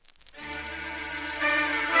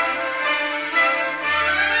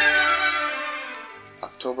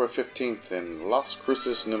October 15th in Las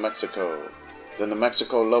Cruces, New Mexico. The New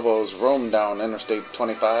Mexico Lobos roamed down Interstate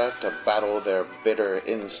 25 to battle their bitter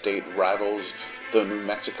in-state rivals, the New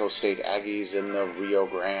Mexico State Aggies, in the Rio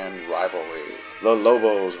Grande rivalry. The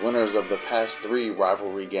Lobos, winners of the past 3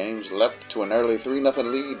 rivalry games, leapt to an early 3-0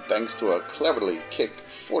 lead thanks to a cleverly kicked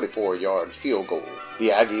 44-yard field goal. The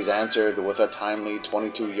Aggies answered with a timely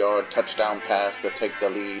 22-yard touchdown pass to take the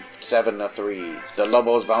lead 7-3. The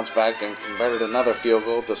Lobos bounced back and converted another field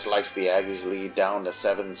goal to slice the Aggies' lead down to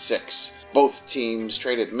 7-6. Both teams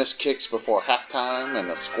traded missed kicks before halftime, and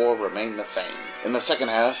the score remained the same. In the second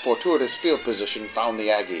half, fortuitous field position found the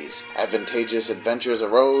Aggies. Advantageous adventures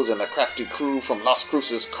arose, and the crafty crew from Las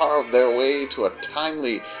Cruces carved their way to a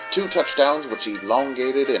timely 2 touchdowns which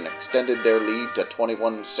elongated and extended their lead to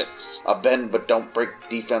 21-6. A bend-but-don't-break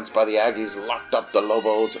defense by the Aggies locked up the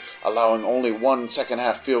Lobos, allowing only 1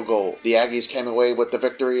 second-half field goal. The Aggies came away with the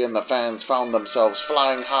victory, and the fans found themselves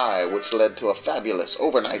flying high, which led to a fabulous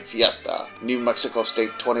overnight fiesta. New Mexico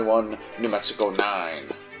State 21, New Mexico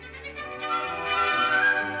 9.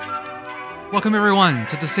 Welcome everyone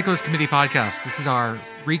to the Sickos Committee podcast. This is our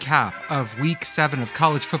recap of Week 7 of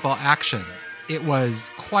college football action. It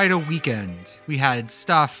was quite a weekend. We had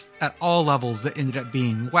stuff at all levels that ended up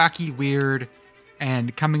being wacky, weird,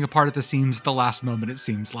 and coming apart at the seams at the last moment, it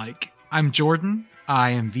seems like. I'm Jordan.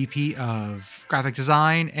 I am VP of Graphic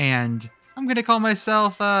Design, and I'm going to call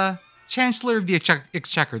myself Chancellor of the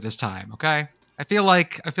Exchequer this time, okay? I feel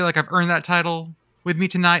like I've earned that title. With me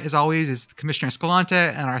tonight, as always, is Commissioner Escalante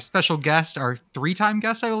and our special guest, our 3-time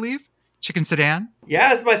guest, I believe, ChickenSedan.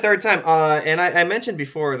 Yeah, it's my 3rd time. And I mentioned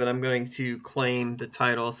before that I'm going to claim the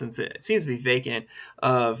title, since it seems to be vacant,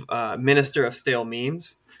 of Minister of Stale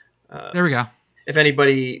Memes. There we go. If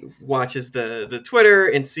anybody watches the Twitter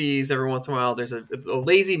and sees every once in a while there's a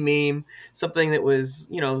lazy meme, something that was,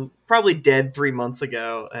 probably dead 3 months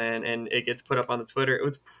ago, and it gets put up on the Twitter, it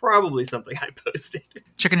was probably something I posted.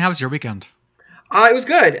 Chicken, how was your weekend? It was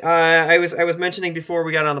good. I was mentioning before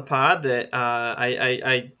we got on the pod that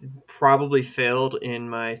I probably failed in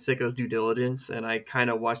my sickos due diligence, and I kind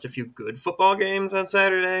of watched a few good football games on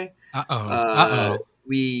Saturday.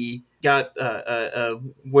 We got a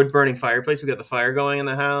wood-burning fireplace. We got the fire going in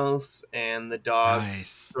the house, and the dogs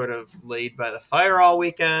sort of laid by the fire all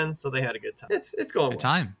weekend, so they had a good time. It's going good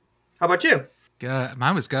well. Time. How about you? Good.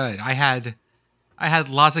 Mine was good. I had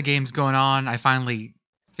lots of games going on. I finally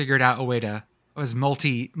figured out a way to. I was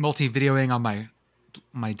multi videoing on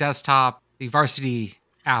my desktop. The Varsity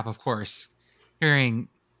app, of course. Hearing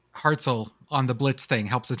Hartzell on the Blitz thing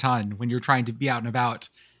helps a ton when you're trying to be out and about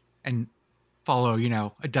and follow,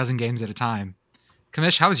 a dozen games at a time.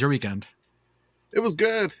 Kamish, how was your weekend? It was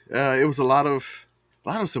good. It was a lot of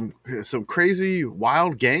some crazy,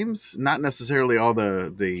 wild games. Not necessarily all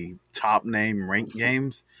the top name ranked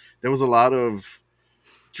games. There was a lot of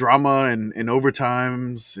drama and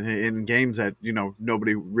overtimes in games that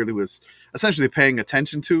nobody really was essentially paying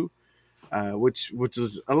attention to, which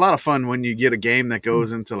is a lot of fun when you get a game that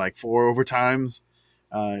goes into like 4 overtimes.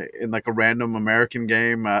 In like a random American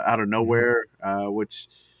game out of nowhere, which,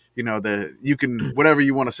 you can, whatever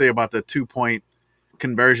you want to say about the 2-point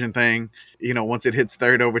conversion thing, once it hits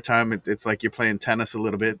 3rd overtime, it's like you're playing tennis a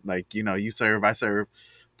little bit, like, you serve, I serve.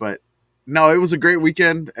 But no, it was a great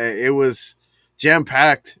weekend. It was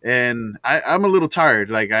jam-packed, and I'm a little tired.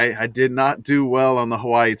 Like I did not do well on the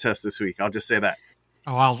Hawaii test this week. I'll just say that.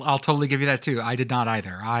 Oh, I'll totally give you that too. I did not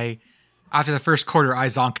either. After the first quarter, I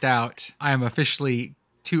zonked out. I am officially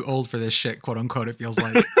too old for this shit, quote unquote, it feels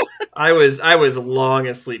like. I was long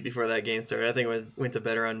asleep before that game started. I think I went to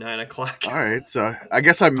bed around 9:00. All right, so I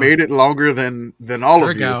guess I made it longer than all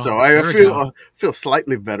of you. So I feel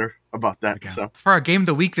slightly better about that. So for our game of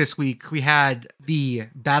the week this week, we had the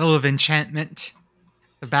Battle of Enchantment,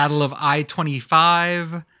 the Battle of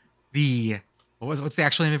I-25, what's the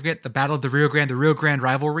actual name of it? The Battle of the Rio Grande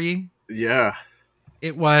rivalry. Yeah.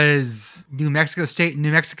 It was New Mexico State and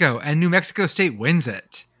New Mexico, and New Mexico State wins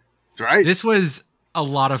it. That's right. This was a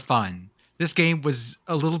lot of fun. This game was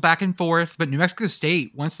a little back and forth, but New Mexico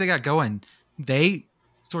State, once they got going, they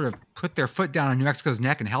sort of put their foot down on New Mexico's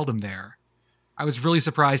neck and held them there. I was really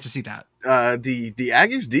surprised to see that. The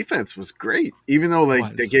Aggies defense was great, even though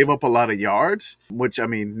they gave up a lot of yards, which,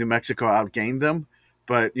 New Mexico outgained them.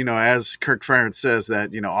 But, as Kirk Ferentz says that,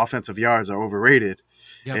 offensive yards are overrated.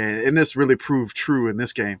 Yep. And this really proved true in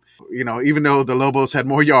this game. Even though the Lobos had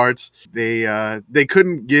more yards, they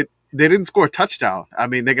didn't score a touchdown.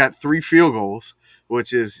 They got 3 field goals,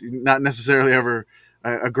 which is not necessarily ever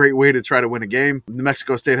a great way to try to win a game. New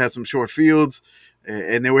Mexico State had some short fields.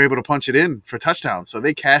 and they were able to punch it in for touchdowns. So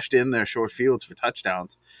they cashed in their short fields for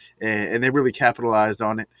touchdowns, and they really capitalized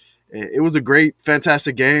on it. It was a great,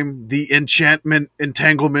 fantastic game. The enchantment,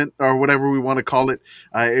 entanglement, or whatever we want to call it.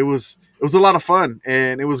 It was a lot of fun,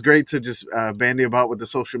 and it was great to just bandy about with the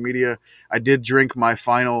social media. I did drink my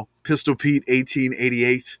final Pistol Pete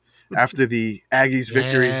 1888 after the Aggies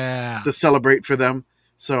victory to celebrate for them.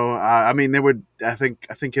 So I mean, they were. I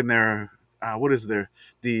think in their what is the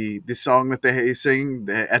song that they sing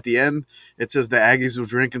at the end? It says the Aggies will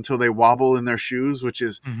drink until they wobble in their shoes, which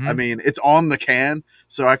is, I mean, it's on the can,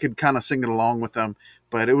 so I could kind of sing it along with them.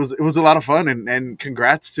 But it was a lot of fun, and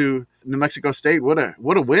congrats to New Mexico State. What a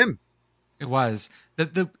win! It was.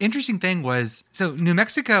 The interesting thing was, so New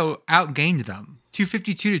Mexico outgained them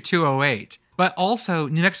 252 to 208, but also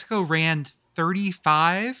New Mexico ran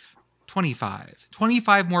 25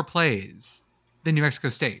 more plays than New Mexico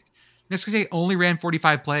State. New Mexico State only ran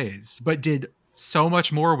 45 plays, but did so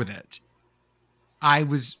much more with it. I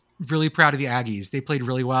was really proud of the Aggies. They played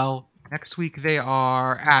really well. Next week they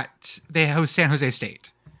host San Jose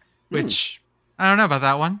State, which I don't know about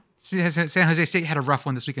that one. San Jose State had a rough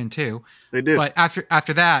one this weekend too. They did. But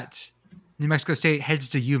after that, New Mexico State heads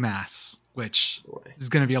to UMass, which is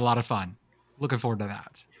going to be a lot of fun. Looking forward to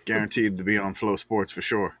that. Guaranteed to be on Flow Sports for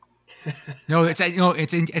sure. No, it's at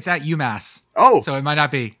UMass. Oh, so it might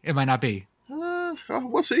not be.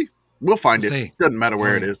 We'll see. We'll find it. Doesn't matter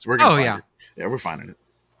where it is. We're gonna find it. Yeah, we're finding it.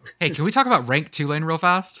 Hey, can we talk about ranked Tulane real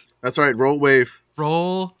fast? That's right. Roll wave.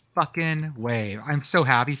 Roll fucking wave. I'm so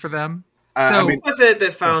happy for them. Who was it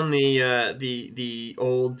that found the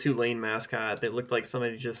old Tulane mascot that looked like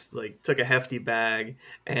somebody just like took a hefty bag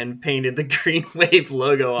and painted the green wave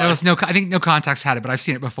logo on it? I think No Context had it, but I've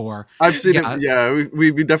seen it before. I've seen it. Yeah,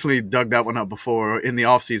 we definitely dug that one up before in the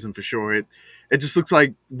off season for sure. It just looks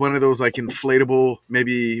like one of those like inflatable,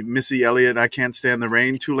 maybe Missy Elliott, I Can't Stand the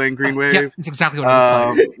Rain, Tulane green wave. Yeah, that's exactly what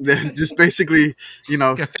it looks like. Just basically, Get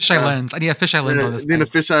a fisheye lens. I need a fisheye lens on this thing. Need a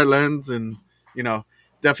fisheye lens, and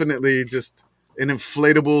definitely just an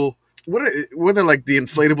inflatable. What are like the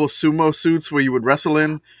inflatable sumo suits where you would wrestle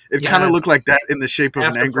in? It kind of looked like that in the shape of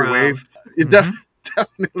an angry wave. It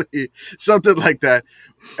definitely something like that.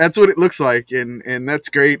 That's what it looks like, and that's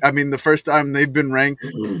great. I mean, the first time they've been ranked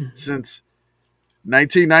since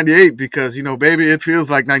 1998, because baby, it feels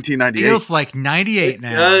like 1998. Feels like 98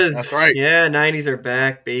 now. It does. That's right. Yeah, 90s are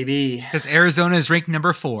back, baby. Because Arizona is ranked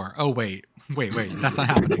number 4. Oh wait, that's not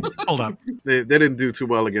happening. Hold up. They didn't do too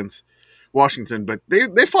well against Washington, but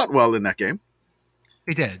they fought well in that game.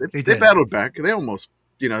 They did. They battled back. They almost,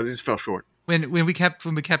 they just fell short. When we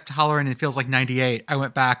kept hollering it feels like 98, I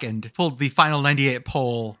went back and pulled the final 98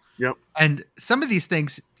 poll. Yep. And some of these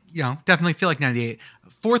things, definitely feel like 98.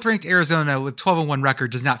 4th ranked Arizona with 12-1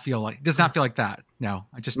 record does not feel like that. No,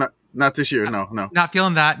 I just not this year. No. Not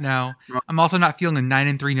feeling that. No. I'm also not feeling a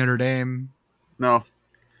 9-3 Notre Dame. No.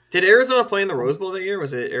 Did Arizona play in the Rose Bowl that year?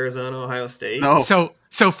 Was it Arizona, Ohio State? No.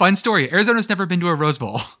 So fun story. Arizona's never been to a Rose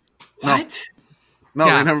Bowl. What? No,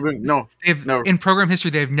 they've never been. No, never. In program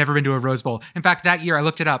history, they've never been to a Rose Bowl. In fact, that year I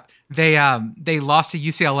looked it up. They lost to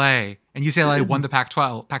UCLA, and UCLA won the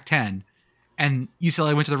Pac-10, and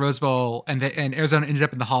UCLA went to the Rose Bowl, and Arizona ended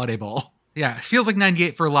up in the Holiday Bowl. Yeah, it feels like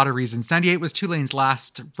 98 for a lot of reasons. 98 was Tulane's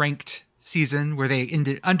last ranked season, where they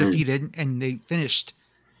ended undefeated, and they finished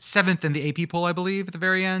 7th in the AP poll, I believe, at the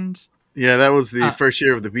very end. Yeah, that was the first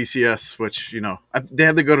year of the BCS, which, they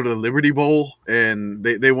had to go to the Liberty Bowl, and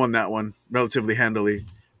they won that one relatively handily.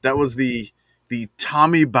 That was the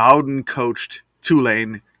Tommy Bowden coached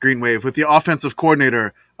Tulane Green Wave with the offensive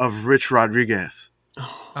coordinator of Rich Rodriguez.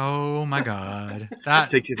 Oh my God.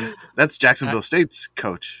 That's Jacksonville State's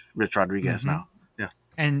coach, Rich Rodriguez now. Yeah.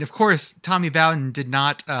 And of course, Tommy Bowden did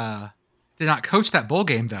not coach that bowl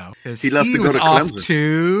game though. He left to go to off Clemson.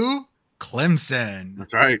 To Clemson.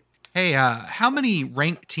 That's right. Hey, how many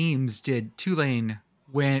ranked teams did Tulane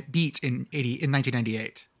beat in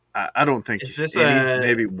 1998? I don't think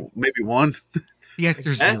maybe one. The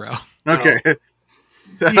answer is 0. Okay.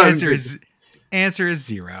 The answer is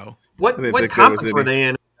 0. What conference were they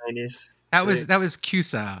in the 90s? That was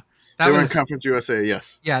CUSA. They were in Conference USA,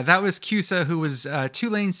 yes. Yeah, that was CUSA, who was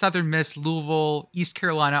Tulane, Southern Miss, Louisville, East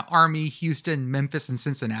Carolina, Army, Houston, Memphis, and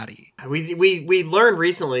Cincinnati. We learned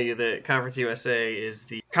recently that Conference USA is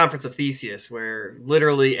the Conference of Theseus, where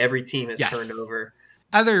literally every team has turned over.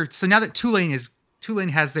 So now that Tulane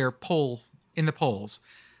has their poll in the polls,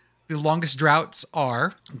 the longest droughts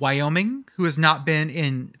are Wyoming, who has not been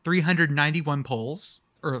in 391 polls,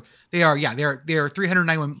 or they are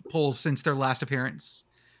 391 polls since their last appearance.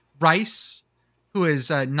 Rice, who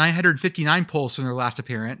is 959 polls from their last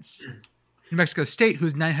appearance. New Mexico State,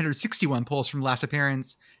 who's 961 polls from last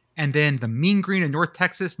appearance. And then the Mean Green of North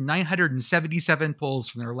Texas, 977 polls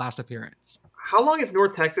from their last appearance. How long has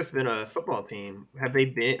North Texas been a football team? Have they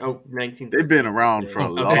been? 19. They've been around for a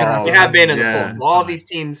long time. They have been in the polls. All these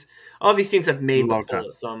teams have made the poll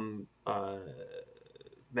at some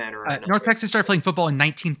manner. North Texas started playing football in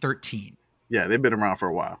 1913. Yeah, they've been around for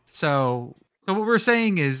a while. So what we're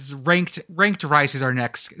saying is ranked Rice is going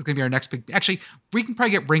to be our next big. Actually, we can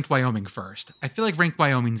probably get ranked Wyoming first. I feel like ranked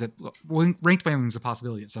Wyoming's a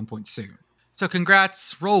possibility at some point soon. So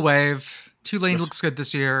congrats, roll wave. Tulane looks good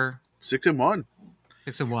this year. 6-1.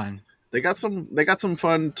 6-1. They got some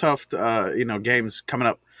fun, tough, games coming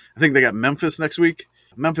up. I think they got Memphis next week.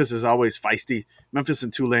 Memphis is always feisty. Memphis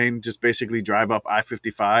and Tulane just basically drive up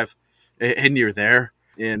I-55, and you're there.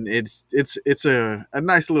 And it's a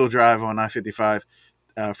nice little drive on I-55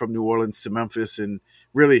 from New Orleans to Memphis, and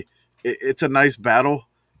really, it's a nice battle.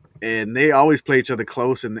 And they always play each other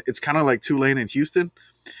close, and it's kind of like Tulane and Houston.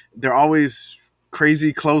 They're always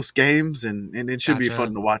crazy close games, and it should be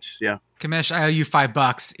fun to watch. Yeah. Kamish, I owe you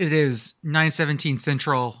 $5. It is 9:17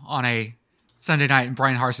 Central on a Sunday night, and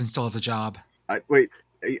Brian Harsin still has a job. I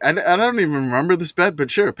don't even remember this bet,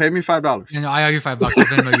 but sure, pay me $5. No, I owe you $5. I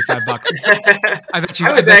Venmo you $5. I bet you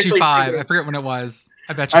 $5. I forget when it was.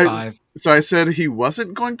 I bet you $5. So I said he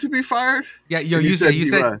wasn't going to be fired. Yeah, you said he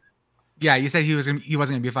wasn't going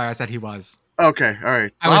to be fired. I said he was. Okay, all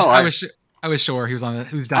right. I was sure he was on.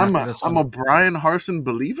 Who's done for this one? I'm a Brian Harsin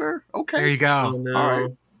believer. Okay, there you go. Oh, no. All right.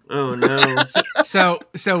 Oh no.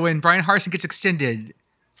 So when Brian Harsin gets extended,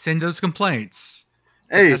 send those complaints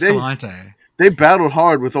to Escalante. They battled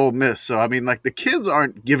hard with Ole Miss, so I mean, like, the kids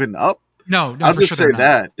aren't giving up. No, I'll just say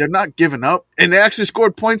that they're not giving up, and they actually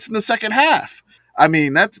scored points in the second half. I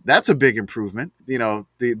mean, that's a big improvement. You know,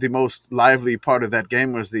 the most lively part of that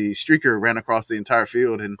game was the streaker ran across the entire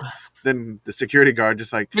field, and then the security guard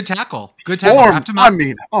just like good tackle. I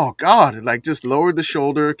mean, oh god, like just lowered the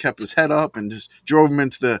shoulder, kept his head up, and just drove him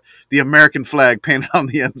into the American flag painted on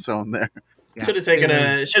the end zone there. Yeah, should have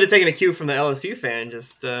taken a cue from the LSU fan.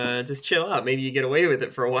 Just chill out. Maybe you get away with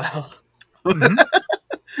it for a while. Mm-hmm.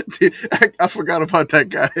 I forgot about that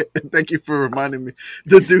guy. Thank you for reminding me.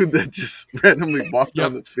 The dude that just randomly walked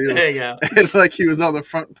on the field. There you go. And like he was on the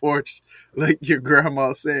front porch, like your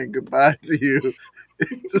grandma saying goodbye to you,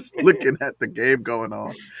 just looking at the game going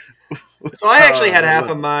on. So I actually had half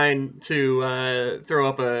a mind to throw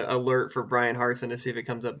up an alert for Brian Harsin to see if it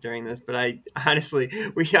comes up during this, but I honestly,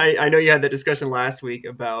 I know you had the discussion last week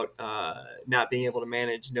about not being able to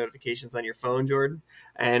manage notifications on your phone, Jordan,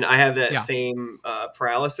 and I have that same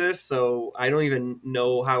paralysis, so I don't even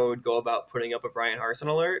know how I would go about putting up a Brian Harsin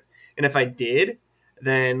alert, and if I did,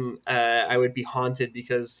 then I would be haunted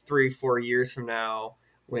because 3-4 years from now,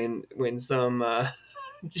 when some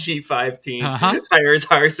G5 team hires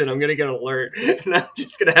Harsin, I'm going to get an alert, and I'm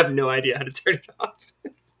just going to have no idea how to turn it off.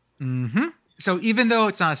 Mm-hmm. So even though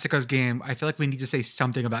it's not a Sickos game, I feel like we need to say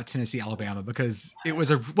something about Tennessee, Alabama, because it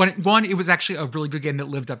was it was actually a really good game that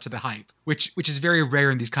lived up to the hype, which is very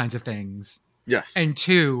rare in these kinds of things. Yes. And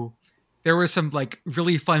two, there were some like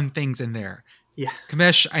really fun things in there. Yeah.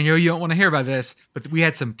 Kamish, I know you don't want to hear about this, but we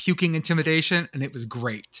had some puking intimidation, and it was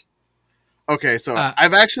great. Okay, so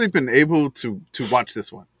I've actually been able to watch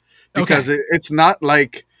this one because it's not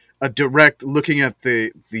like a direct looking at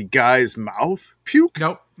the guy's mouth puke.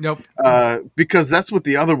 Nope. Because that's what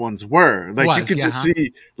the other ones were. Like you could just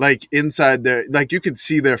see like inside there, like you could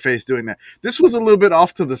see their face doing that. This was a little bit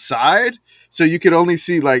off to the side, so you could only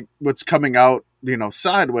see like what's coming out,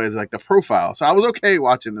 sideways, like the profile. So I was okay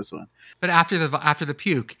watching this one. But after the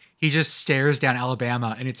puke, he just stares down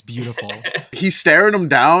Alabama, and it's beautiful. He's staring him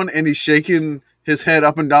down, and he's shaking his head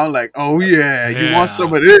up and down like, "Oh yeah, you want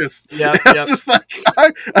some of this?" Yeah. Just like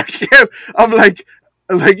I can't. I'm like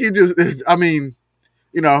you just. I mean,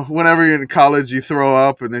 whenever you're in college, you throw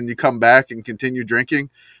up, and then you come back and continue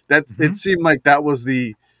drinking. That It seemed like that was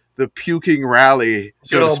the puking rally,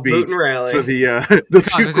 so to speak, rally. for the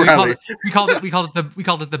puke rally. We called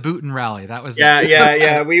it the Bootin' rally. That was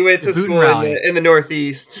yeah. We went to school in the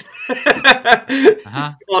Northeast.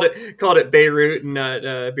 Called it Beirut and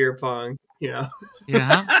not beer pong. Yeah.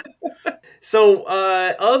 So,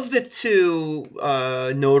 of the two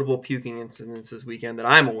notable puking incidents this weekend that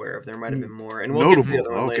I'm aware of, there might have been more, and we'll get to the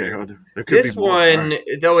other one later. This one,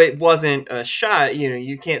 though it wasn't a shot,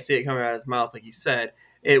 you can't see it coming out of his mouth like you said.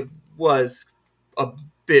 It was a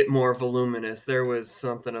bit more voluminous. There was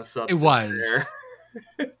something of substance. It was.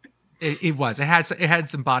 There. It was. It had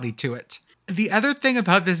some body to it. The other thing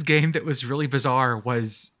about this game that was really bizarre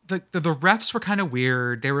was the refs were kind of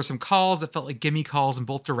weird. There were some calls that felt like gimme calls in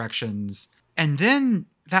both directions. And then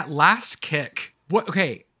that last kick,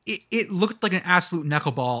 it looked like an absolute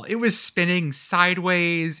knuckleball. It was spinning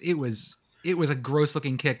sideways. It was a gross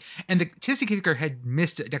looking kick. And the Tennessee kicker had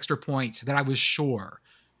missed an extra point that I was sure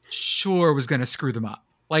was going to screw them up.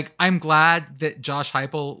 Like, I'm glad that Josh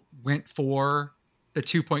Heupel went for the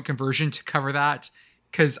 2-point conversion to cover that,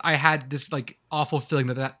 because I had this like awful feeling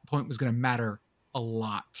that point was going to matter a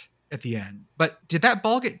lot at the end. But did that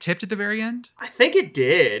ball get tipped at the very end? I think it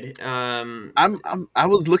did. I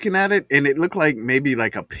was looking at it, and it looked like maybe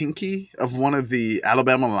like a pinky of one of the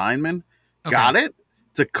Alabama linemen got it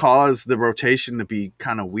to cause the rotation to be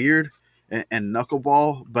kind of weird and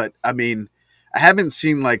knuckleball. But I mean, I haven't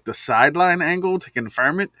seen like the sideline angle to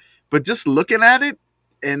confirm it, but just looking at it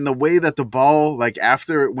and the way that the ball, like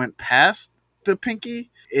after it went past the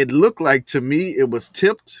pinky, it looked like to me it was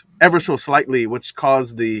tipped ever so slightly, which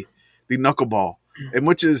caused the knuckleball, and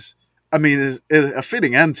which is, I mean, is a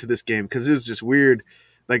fitting end to this game, because it was just weird,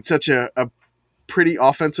 like such a pretty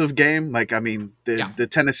offensive game. Like, I mean, the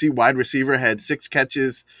Tennessee wide receiver had 6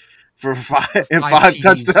 catches for 5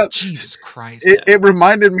 touchdowns. Jesus Christ. It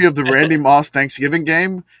reminded me of the Randy Moss Thanksgiving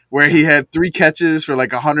game where he had 3 catches for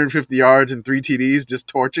like 150 yards and 3 TDs, just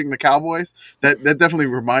torching the Cowboys. That definitely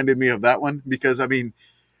reminded me of that one, because I mean,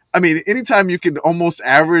 anytime you can almost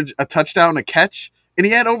average a touchdown a catch, and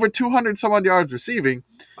he had over 200 some odd yards receiving.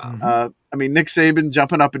 Wow. I mean, Nick Saban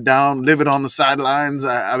jumping up and down, living on the sidelines.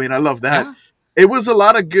 I mean, I love that. Yeah. It was a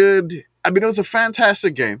lot of good. I mean, it was a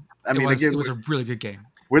fantastic game. I mean, it was a really good game.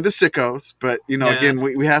 We're the sickos, but again,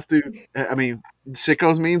 we have to. I mean,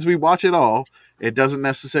 sickos means we watch it all. It doesn't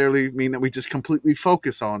necessarily mean that we just completely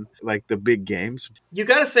focus on like the big games. You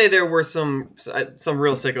got to say there were some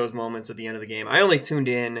real sickos moments at the end of the game. I only tuned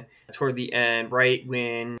in toward the end, right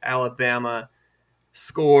when Alabama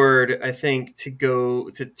scored, I think,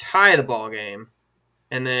 to tie the ball game,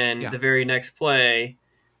 and then the very next play,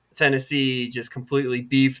 Tennessee just completely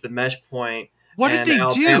beefed the mesh point. What did they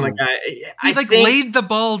do? He laid the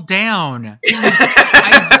ball down.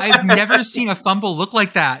 I've never seen a fumble look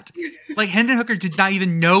like that. Like, Hendon Hooker did not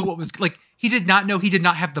even know what was like. He did not know he did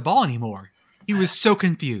not have the ball anymore. He was so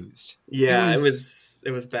confused. Yeah, it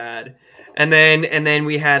was bad. And then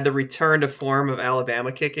we had the return to form of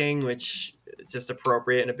Alabama kicking, which is just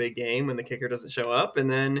appropriate in a big game when the kicker doesn't show up. And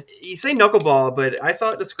then you say knuckleball, but I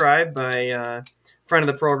saw it described by friend of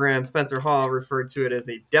the program, Spencer Hall, referred to it as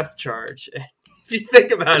a depth charge. If you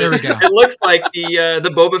think about it, it looks like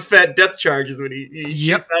the Boba Fett depth charge is when he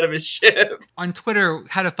shoots out of his ship. On Twitter,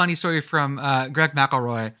 had a funny story from Greg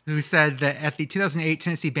McElroy, who said that at the 2008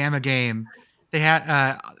 Tennessee-Bama game, they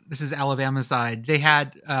had, this is Alabama side, they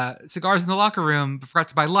had cigars in the locker room, but forgot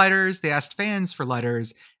to buy lighters. They asked fans for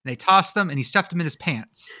lighters, and they tossed them, and he stuffed them in his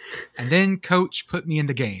pants. And then Coach put me in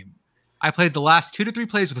the game. I played the last 2 to 3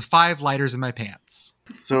 plays with 5 lighters in my pants.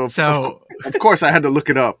 So of course I had to look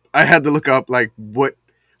it up. I had to look up like what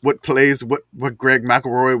plays, what Greg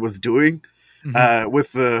McElroy was doing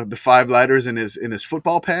with the 5 lighters in his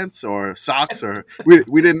football pants or socks, or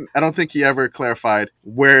we didn't. I don't think he ever clarified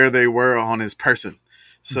where they were on his person.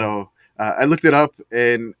 So I looked it up,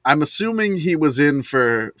 and I'm assuming he was in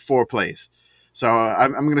for 4 plays. So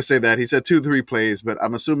I'm going to say that he said 2 to 3 plays, but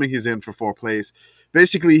I'm assuming he's in for 4 plays.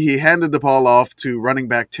 Basically, he handed the ball off to running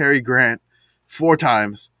back Terry Grant 4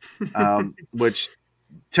 times, which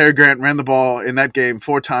Terry Grant ran the ball in that game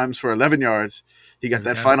 4 times for 11 yards. He got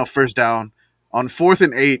that final first down. On 4th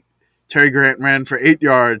and 8, Terry Grant ran for 8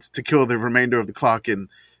 yards to kill the remainder of the clock, and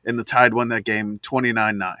the Tide won that game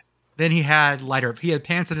 29-9. Then he had He had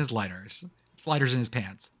pants in his lighters in his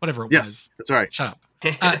pants, whatever it was. Yes, that's right. Shut up.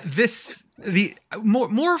 The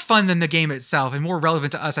more fun than the game itself and more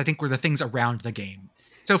relevant to us, I think, were the things around the game.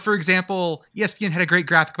 So, for example, ESPN had a great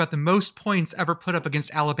graphic about the most points ever put up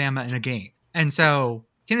against Alabama in a game. And so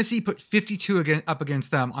Tennessee put 52 up against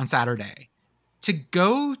them on Saturday. To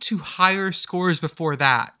go to higher scores before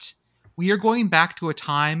that, we are going back to a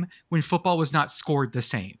time when football was not scored the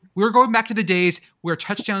same. We were going back to the days where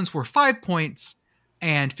touchdowns were 5 points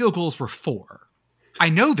and field goals were 4. I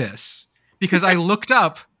know this because I looked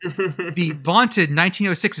up the vaunted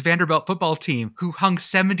 1906 Vanderbilt football team who hung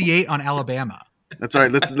 78 on Alabama. That's all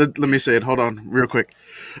right. Let me say it. Hold on real quick.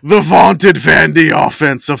 The vaunted Vandy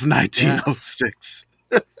offense of 1906.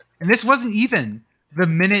 Yes. And this wasn't even the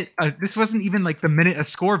minute. This wasn't even like the minute a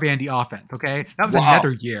score Vandy offense. Okay. That was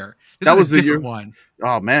another year. That was a different one.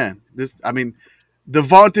 Oh man. The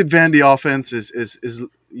vaunted Vandy offense is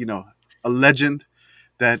a legend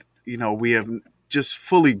that, we have just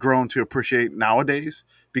fully grown to appreciate nowadays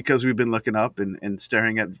because we've been looking up and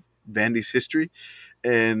staring at Vandy's history.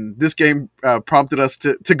 And this game prompted us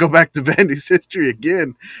to go back to Vandy's history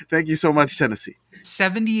again. Thank you so much, Tennessee.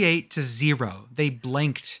 78-0. They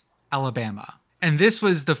blanked Alabama. And this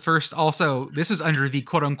was the first this was under the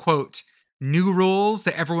quote unquote new rules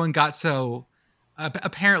that everyone got so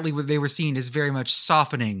apparently what they were seeing is very much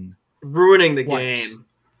softening. Ruining the game.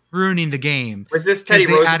 Ruining the game. Was this Teddy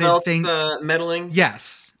Roosevelt's meddling?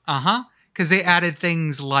 Yes. Because they added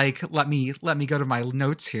things like, let me go to my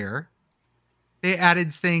notes here. They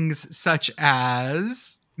added things such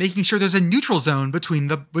as making sure there's a neutral zone between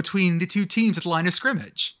the two teams at the line of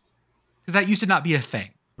scrimmage. Because that used to not be a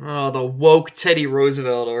thing. Oh, the woke Teddy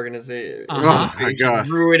Roosevelt organization. Oh my God.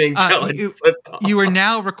 Ruining college football. You are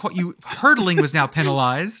now hurdling was now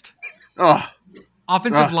penalized.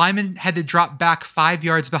 Offensive linemen had to drop back 5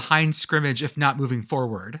 yards behind scrimmage if not moving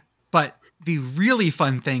forward. But the really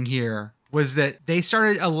fun thing here was that they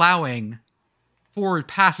started allowing forward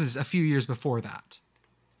passes a few years before that.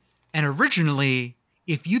 And originally,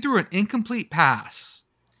 if you threw an incomplete pass,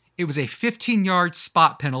 it was a 15-yard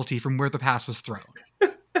spot penalty from where the pass was thrown.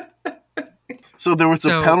 So there was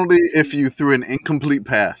a penalty if you threw an incomplete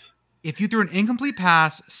pass. If you threw an incomplete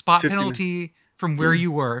pass, spot penalty from where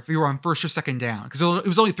you were, if you were on first or second down, because it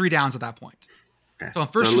was only 3 downs at that point. Okay. So on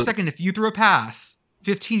first or second, if you threw a pass,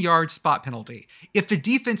 15-yard spot penalty. If the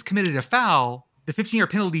defense committed a foul, the 15-yard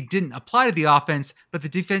penalty didn't apply to the offense, but the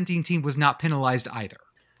defending team was not penalized either.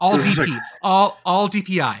 All DP, all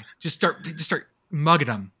DPI. Just start mugging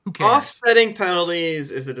them. Who cares? Offsetting penalties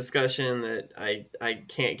is a discussion that I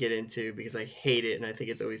can't get into because I hate it and I think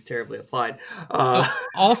it's always terribly applied.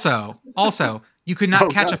 Also, you could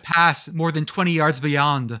not catch a pass more than 20 yards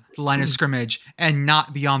beyond the line of scrimmage and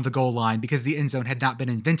not beyond the goal line because the end zone had not been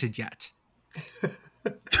invented yet.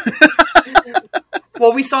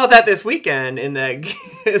 Well, we saw that this weekend in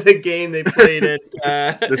the game they played at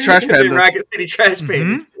the Trash Pandas. The Racket City Trash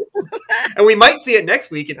Pandas. And we might see it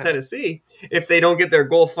next week in Tennessee if they don't get their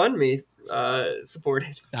GoFundMe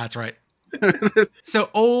supported. That's right. So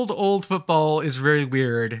old football is very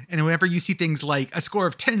weird, and whenever you see things like a score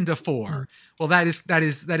of 10-4, well, that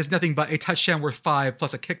is nothing but a touchdown worth 5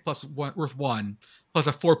 plus a kick worth 1 plus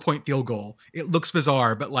a 4-point field goal. It looks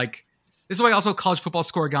bizarre, but like this is why also college football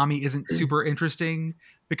scoregami isn't super interesting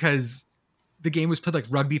because the game was played like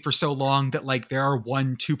rugby for so long that like there are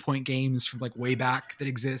 1-2 point games from like way back that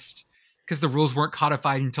exist because the rules weren't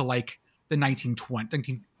codified until like the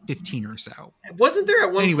 1915 or so. Wasn't there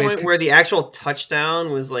at one point where the actual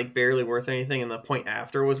touchdown was like barely worth anything and the point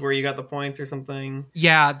after was where you got the points or something?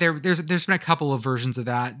 Yeah, there's been a couple of versions of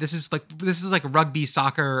that. This is like rugby,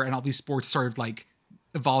 soccer, and all these sports started like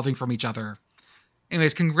evolving from each other.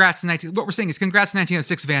 Anyways, congrats what we're saying is congrats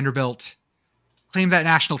 1906 Vanderbilt. Claim that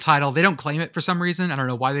national title. They don't claim it for some reason. I don't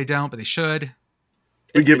know why they don't, but they should.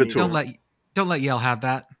 We give it to them. Don't let Yale have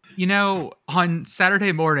that. You know, on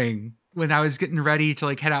Saturday morning, when I was getting ready to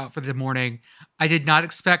like head out for the morning, I did not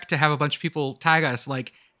expect to have a bunch of people tag us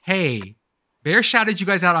like, hey, Bear shouted you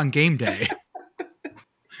guys out on game day.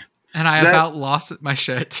 And I about lost my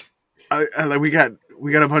shit. We got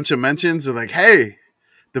a bunch of mentions of like, hey,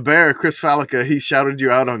 the Bear, Chris Fallica, he shouted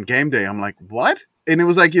you out on game day. I'm like, what? And it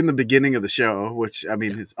was like in the beginning of the show, which I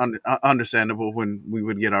mean, it's understandable when we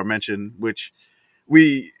would get our mention, which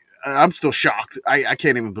I'm still shocked. I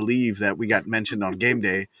can't even believe that we got mentioned on game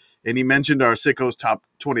day. And he mentioned our Sickos top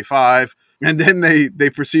 25. And then they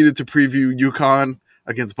proceeded to preview UConn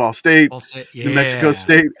against Ball State, yeah. New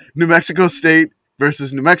Mexico State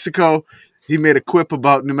versus New Mexico. He made a quip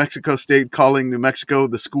about New Mexico State calling New Mexico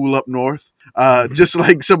the school up north, just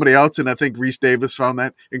like somebody else. And I think Reese Davis found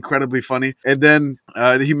that incredibly funny. And then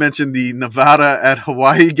he mentioned the Nevada at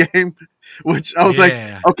Hawaii game, which I was like,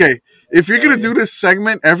 okay, if you're going to do this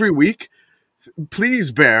segment every week,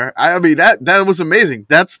 please, Bear. I mean, that was amazing.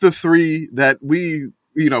 That's the 3 that we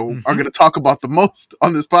are going to talk about the most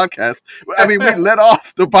on this podcast. I mean, we let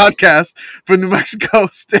off the podcast for New Mexico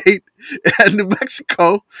State and New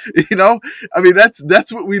Mexico, I mean,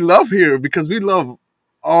 that's what we love here because we love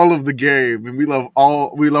all of the game and we love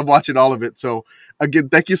watching all of it. So again,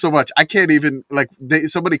 thank you so much. I can't even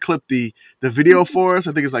somebody clipped the video for us.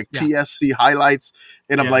 I think it's like PSC highlights.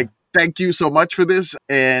 And I'm like, thank you so much for this.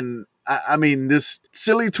 And I mean, this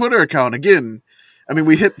silly Twitter account again, I mean,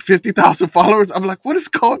 we hit 50,000 followers. I'm like, what is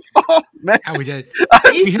going on, man? Yeah, we did.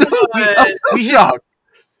 I'm still shocked.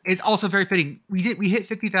 It's also very fitting. We hit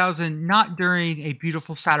 50,000 not during a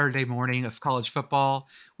beautiful Saturday morning of college football.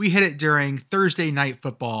 We hit it during Thursday night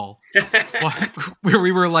football, where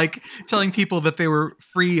we were like telling people that they were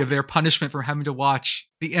free of their punishment from having to watch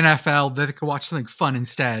the NFL, that they could watch something fun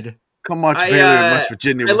instead. Come watch Baylor and West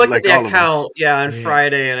Virginia. I looked at the account, on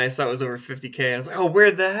Friday, and I saw it was over 50K. And I was like, oh,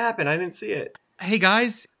 where'd that happen? I didn't see it. Hey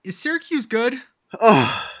guys, is Syracuse good?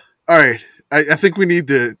 Oh, all right. I think we need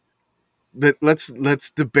to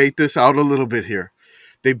let's debate this out a little bit here.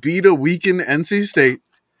 They beat a weakened NC State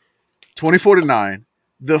 24-9.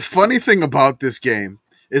 The funny thing about this game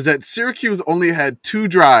is that Syracuse only had 2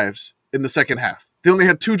 drives in the second half. They only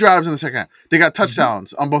had 2 drives in the second half. They got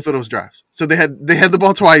touchdowns on both of those drives. So they had the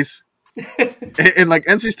ball twice. and like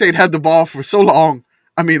NC State had the ball for so long.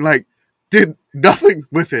 I mean, like, did nothing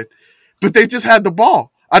with it. But they just had the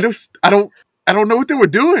ball. I don't know what they were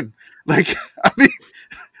doing. Like, I mean,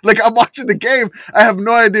 like, I'm watching the game. I have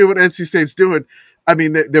no idea what NC State's doing. I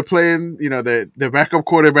mean, they're playing, their backup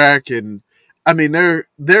quarterback, and I mean,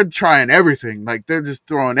 they're trying everything. Like, they're just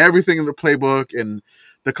throwing everything in the playbook, and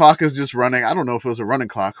the clock is just running. I don't know if it was a running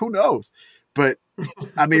clock. Who knows? But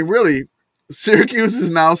I mean, really, Syracuse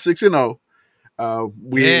is now 6-0.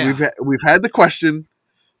 We've had the question: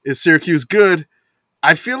 is Syracuse good?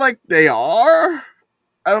 I feel like they are.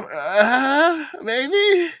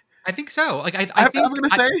 Maybe. I think so. Like I'm going to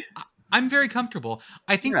say. I'm very comfortable.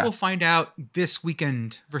 I think Yeah. we'll find out this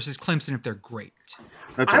weekend versus Clemson if they're great.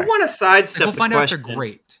 That's I right. want to sidestep We'll the find out if question. they're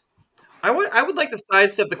great. I would like to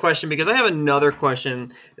sidestep the question because I have another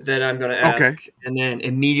question that I'm going to ask Okay. and then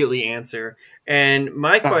immediately answer. And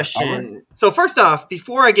my question. all right. So first off,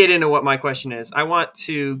 before I get into what my question is, I want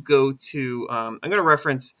to go to. I'm going to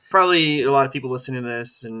reference probably a lot of people listening to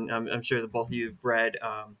this, and I'm sure that both of you have read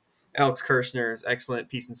Alex Kirshner's excellent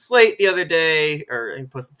piece in Slate the other day, or he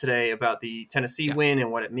posted today about the Tennessee win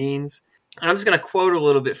and what it means. And I'm just going to quote a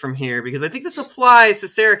little bit from here because I think this applies to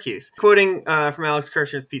Syracuse. Quoting from Alex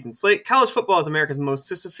Kirshner's piece in Slate, college football is America's most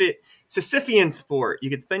Sisyphean sport. You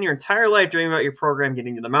could spend your entire life dreaming about your program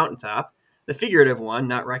getting to the mountaintop, the figurative one,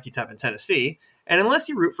 not Rocky Top in Tennessee, and unless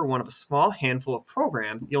you root for one of a small handful of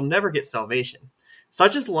programs, you'll never get salvation.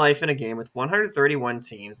 Such is life in a game with 131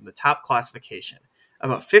 teams in the top classification,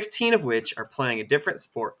 about 15 of which are playing a different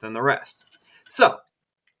sport than the rest. So,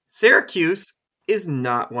 Syracuse is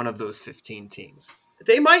not one of those 15 teams.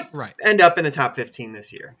 They might end up in the top 15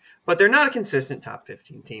 this year, but they're not a consistent top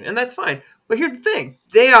 15 team, and that's fine. But here's the thing.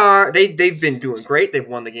 They've been doing great. They've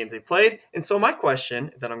won the games they've played. And so my question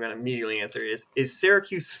that I'm going to immediately answer is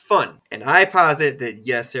Syracuse fun? And I posit that,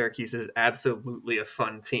 yes, Syracuse is absolutely a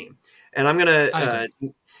fun team. And I'm going to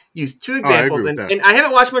use 2 examples. And I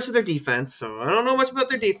haven't watched much of their defense, so I don't know much about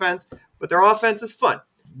their defense, but their offense is fun.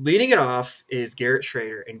 Leading it off is Garrett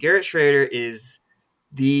Schrader, and Garrett Schrader is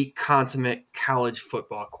the consummate college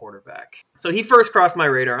football quarterback. So he first crossed my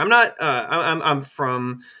radar. I'm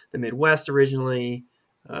from the Midwest originally,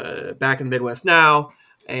 back in the Midwest now,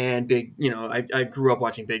 and I grew up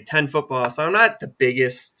watching Big Ten football, so I'm not the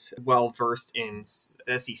biggest well-versed in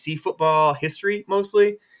SEC football history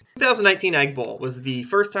mostly. 2019 Egg Bowl was the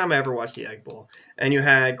first time I ever watched the Egg Bowl. And you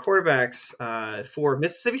had quarterbacks for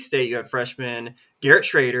Mississippi State. You had freshman Garrett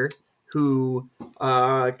Schrader, who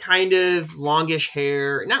kind of longish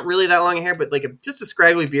hair, not really that long hair, but like just a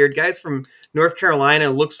scraggly beard. Guys from North Carolina,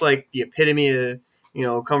 looks like the epitome of,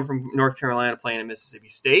 come from North Carolina playing at Mississippi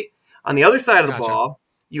State. On the other side of the ball,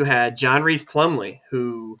 you had John Reese Plumlee,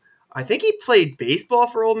 who I think he played baseball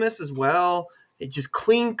for Ole Miss as well. It just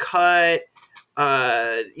clean cut,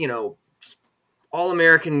 all-American,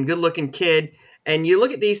 good-looking kid. And you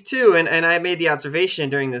look at these two, and I made the observation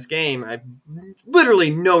during this game, I literally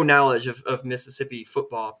no knowledge of Mississippi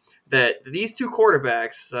football, that these two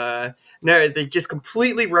quarterbacks, they just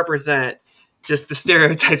completely represent just the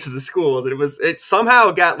stereotypes of the schools. And it somehow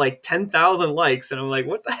got like 10,000 likes, and I'm like,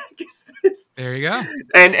 what the heck is this? There you go.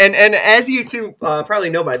 And as you two probably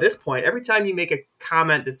know by this point, every time you make a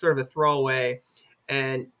comment that's sort of a throwaway,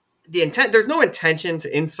 and there's no intention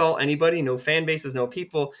to insult anybody, no fan bases, no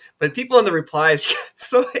people, but people in the replies got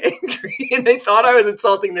so angry and they thought I was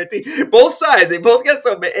insulting their team. Both sides, they both got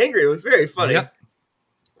so angry. It was very funny. Yep.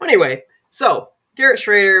 Anyway, so Garrett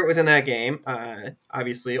Schrader was in that game.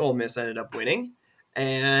 Obviously, Ole Miss ended up winning,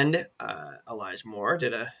 and Elijah Moore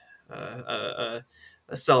did a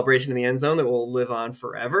celebration in the end zone that will live on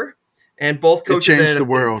forever. And both coaches changed the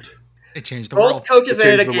world. It changed the world. Both coaches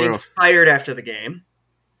ended up getting fired after the game.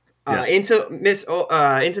 Yes.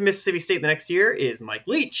 Into Mississippi State the next year is Mike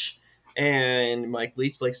Leach. And Mike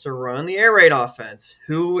Leach likes to run the air raid offense.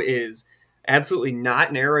 Who is absolutely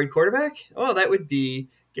not an air raid quarterback? Oh, that would be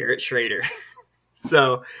Garrett Schrader.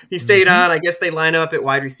 So he stayed on. I guess they line up at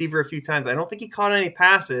wide receiver a few times. I don't think he caught any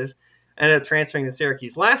passes. Ended up transferring to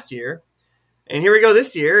Syracuse last year. And here we go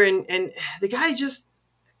this year. And the guy just...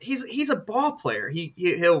 He's a ball player.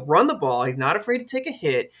 He'll run the ball. He's not afraid to take a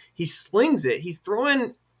hit. He slings it. He's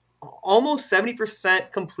throwing almost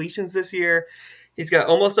 70% completions this year. He's got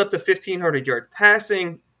almost up to 1,500 yards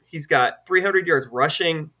passing. He's got 300 yards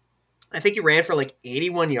rushing. I think he ran for like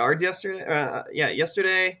 81 yards yesterday.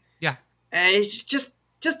 Yesterday. Yeah. And it's just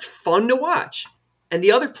fun to watch. And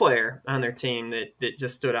the other player on their team that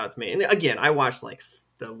just stood out to me, and again, I watched like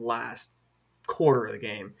the last quarter of the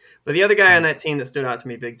game, but the other guy on that team that stood out to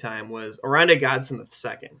me big time was Orlando Godson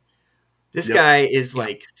II. This guy is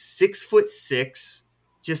like 6'6",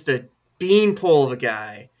 just a beanpole of a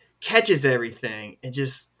guy, catches everything, and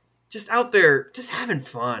just out there just having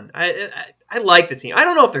fun. I like the team. I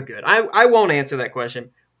don't know if they're good. I won't answer that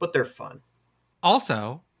question, but they're fun.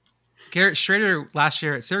 Also, Garrett Schrader last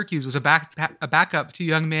year at Syracuse was a backup to a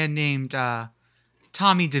young man named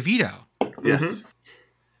Tommy DeVito. Yes.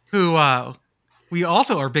 Who we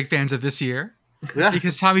also are big fans of this year. Yeah.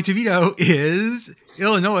 Because Tommy DeVito is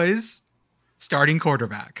Illinois' starting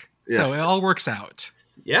quarterback. Yes. So it all works out.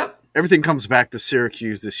 Yep. Everything comes back to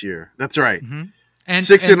Syracuse this year. That's right. Mm-hmm. And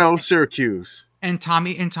 6-0 Syracuse. And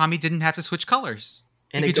Tommy didn't have to switch colors.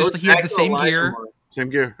 And he had the same gear. Same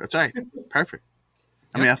gear. That's right. Perfect.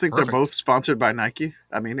 I mean, I think they're both sponsored by Nike.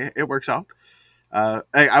 I mean, it works out.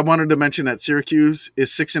 I wanted to mention that Syracuse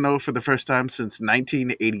is 6-0 for the first time since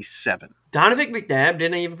 1987. Donovan McNabb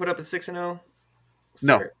didn't even put up a 6-0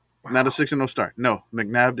 start? No, not a 6-0 start. No,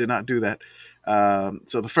 McNabb did not do that.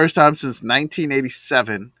 So the first time since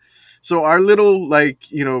 1987. So our little,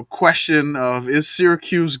 question of is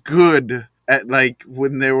Syracuse good at,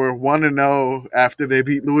 when they were 1-0 after they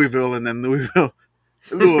beat Louisville and then Louisville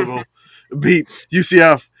beat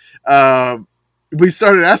UCF. We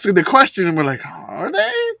started asking the question and we're like, are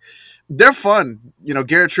they? They're fun.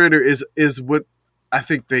 Garrett Schrader is what I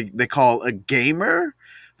think they call a gamer.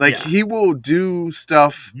 He will do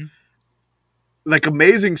stuff,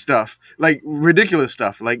 amazing stuff, ridiculous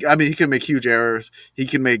stuff. He can make huge errors. He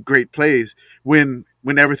can make great plays when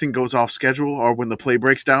everything goes off schedule or when the play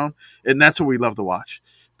breaks down. And that's what we love to watch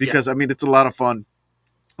because, it's a lot of fun.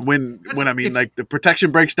 When the protection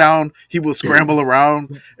breaks down, he will scramble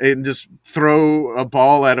around and just throw a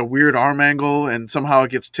ball at a weird arm angle and somehow it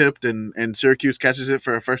gets tipped and Syracuse catches it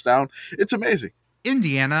for a first down. It's amazing.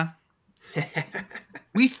 Indiana,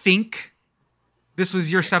 we think this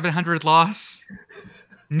was your 700 loss.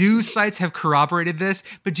 News sites have corroborated this,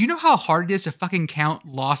 but do you know how hard it is to fucking count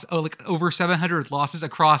over 700 losses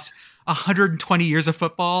across 120 years of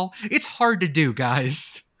football? It's hard to do,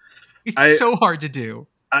 guys. It's so hard to do.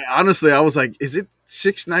 I was like, is it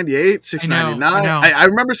 698, 699? I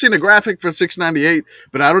remember seeing a graphic for 698,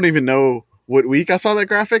 but I don't even know what week I saw that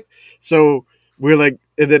graphic. So we're like,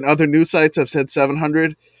 and then other news sites have said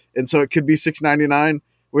 700, and so it could be 699.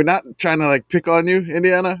 We're not trying to pick on you,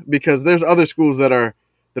 Indiana, because there's other schools that are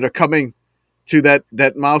coming to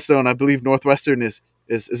that milestone. I believe Northwestern is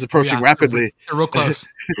approaching rapidly. They're real close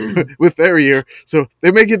with their year, so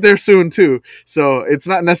they may get there soon too. So it's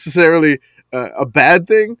not necessarily a bad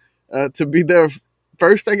thing to be there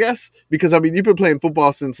first, I guess, because you've been playing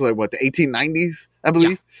football since the 1890s, I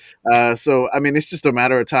believe. Yeah. So it's just a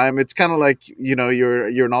matter of time. It's kind of like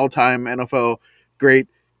you're an all-time NFL great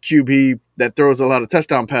QB that throws a lot of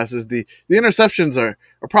touchdown passes. The interceptions are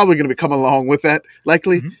probably going to come along with that,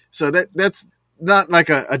 likely. Mm-hmm. So that's not like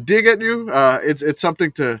a dig at you. It's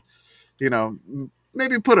something to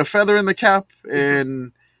maybe put a feather in the cap.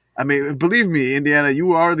 And believe me, Indiana,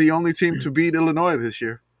 you are the only team to beat Illinois this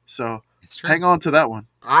year. So hang on to that one.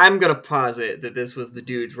 I'm going to posit that this was the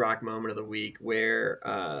Dudes Rock moment of the week where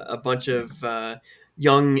a bunch of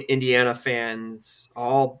young Indiana fans,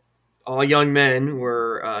 all young men,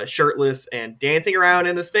 were shirtless and dancing around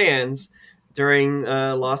in the stands during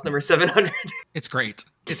loss number 700. It's great.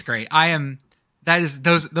 It's great.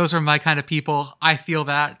 Those are my kind of people. I feel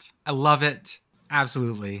that. I love it.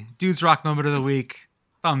 Absolutely. Dudes Rock moment of the week.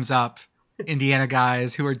 Thumbs up. Indiana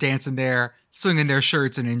guys who are dancing there, swinging their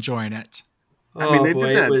shirts and enjoying it. They did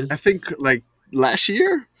that. I think last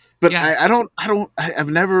year, but yeah. I don't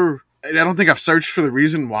think I've searched for the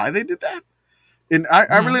reason why they did that. And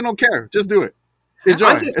I really don't care. Just do it.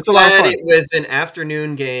 Enjoy. It's a lot of fun. It was an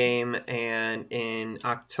afternoon game and in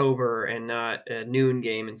October and not a noon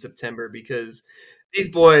game in September because these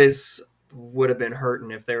boys would have been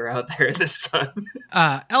hurting if they were out there in the sun.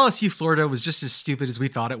 LSU Florida was just as stupid as we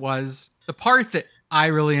thought it was. The part that I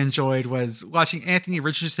really enjoyed was watching Anthony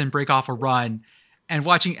Richardson break off a run and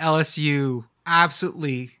watching LSU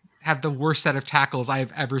absolutely have the worst set of tackles I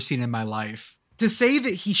have ever seen in my life. To say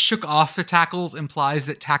that he shook off the tackles implies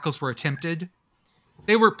that tackles were attempted.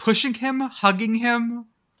 They were pushing him, hugging him.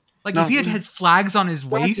 If he had flags on his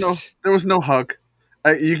waist. There was no hug.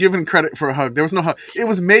 You're giving credit for a hug. There was no hug. It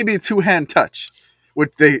was maybe a 2-hand touch,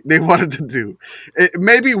 which they wanted to do.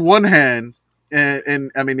 Maybe one hand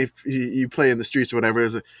And I mean, if you play in the streets or whatever,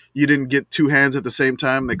 you didn't get two hands at the same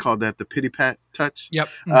time. They called that the pity pat touch. Yep.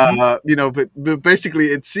 Mm-hmm. But basically,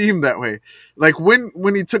 it seemed that way. Like when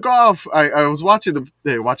he took off, I was watching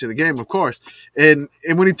the game, of course, and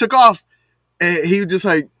when he took off, he just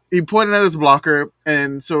like he pointed at his blocker,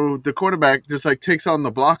 and so the quarterback just like takes on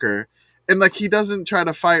the blocker, and like he doesn't try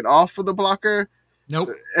to fight off of the blocker.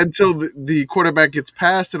 Nope. Until the quarterback gets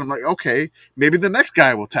past, and I'm like, okay, maybe the next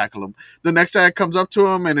guy will tackle him. The next guy comes up to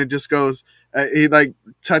him, and it just goes, he like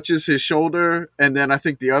touches his shoulder, and then I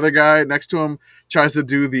think the other guy next to him tries to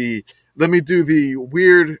do let me do the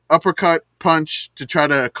weird uppercut punch to try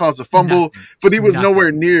to cause a fumble, but he was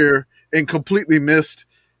nowhere near and completely missed.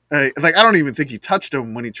 Like, I don't even think he touched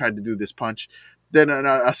him when he tried to do this punch. Then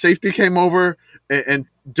a safety came over and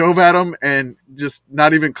dove at him, and just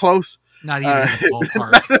not even close. Not even in the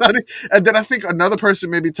ballpark. And then I think another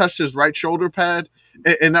person maybe touched his right shoulder pad,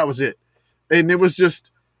 and that was it. And it was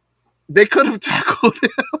just, they could have tackled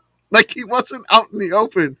him. Like, he wasn't out in the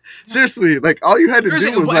open. Seriously, like, all you had to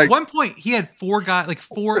do was like... At one point, he had four Yes.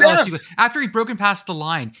 LSU. After he'd broken past the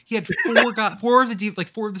line, he had four of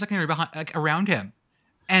the secondary behind, like, around him.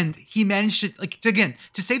 And he managed to, like,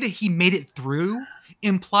 to say that he made it through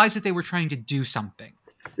implies that they were trying to do something.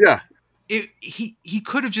 Yeah. He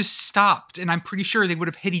could have just stopped, and I'm pretty sure they would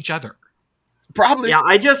have hit each other. Probably. Yeah,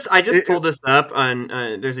 I just pulled this up on.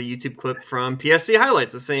 There's a YouTube clip from PSC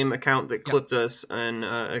Highlights, the same account that clipped us and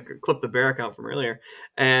clipped the Bear account from earlier.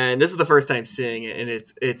 And this is the first time seeing it, and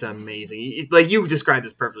it's amazing. Like you described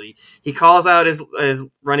this perfectly. He calls out his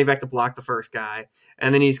running back to block the first guy,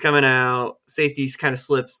 and then he's coming out. Safety kind of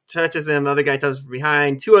slips, touches him. The other guy touches from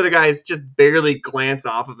behind. Two other guys just barely glance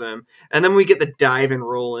off of him, and then we get the dive and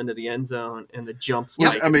roll into the end zone and the jump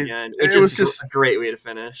spike. I mean, at the end. it was just a great way to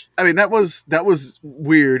finish. I mean, that was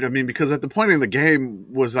weird. I mean, because at the point in the game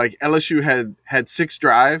was like LSU had 6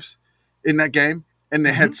 drives in that game, and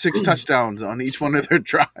they had 6 touchdowns on each one of their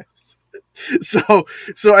drives. So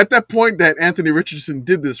at that point that Anthony Richardson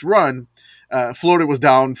did this run, Florida was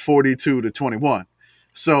down 42-21.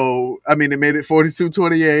 So, I mean, it made it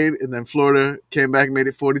 42-28, and then Florida came back and made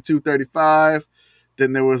it 42-35.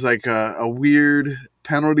 Then there was like a weird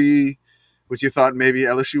penalty, which you thought maybe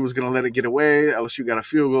LSU was going to let it get away. LSU got a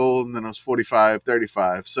field goal, and then it was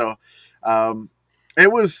 45-35. So,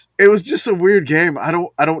 it was just a weird game. I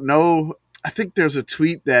don't know. I think there's a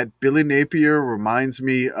tweet that Billy Napier reminds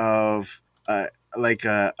me of like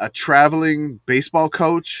a traveling baseball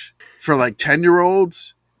coach for like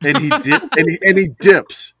 10-year-olds, and he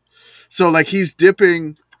dips. So like he's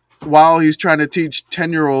dipping while he's trying to teach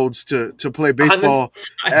 10-year-olds to play baseball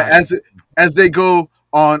as they go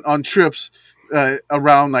on trips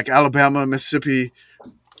around like Alabama, Mississippi,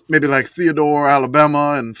 maybe like Theodore,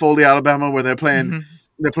 Alabama, and Foley, Alabama, where they're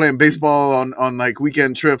playing baseball on like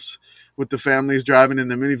weekend trips with the families driving in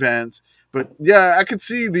the minivans. But yeah, I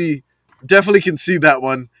definitely can see that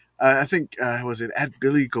one. I think was it at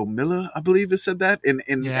Billy Gomilla, I believe it said that, and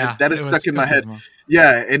that is stuck in my head.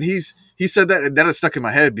 Yeah, and he said that, and that is stuck in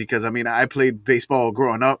my head because I mean I played baseball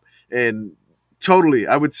growing up, and totally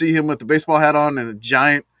I would see him with the baseball hat on and a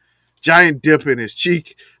giant dip in his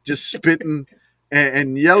cheek, just spitting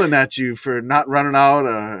and yelling at you for not running out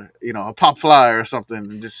a pop fly or something,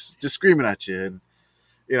 and just screaming at you,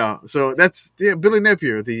 and so that's Billy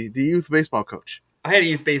Napier, the youth baseball coach. I had a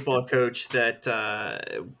youth baseball coach that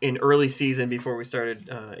in early season before we started,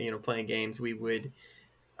 playing games, we would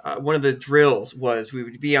one of the drills was we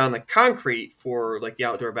would be on the concrete for like the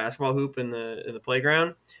outdoor basketball hoop in the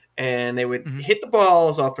playground, and they would hit the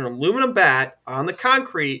balls off an aluminum bat on the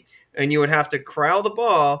concrete, and you would have to corral the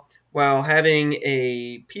ball while having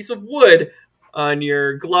a piece of wood on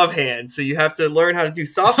your glove hand. So you have to learn how to do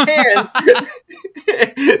soft hand.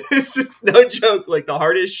 This is no joke. Like the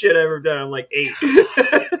hardest shit I've ever done. I'm like 8.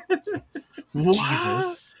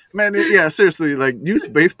 Jesus. Man, yeah, seriously, like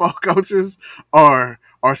youth baseball coaches are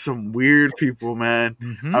some weird people, man.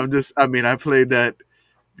 I played that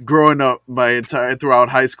growing up throughout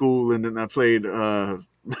high school, and then I played oh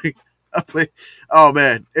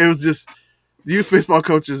man, it was just youth baseball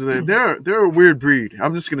coaches. They're a weird breed.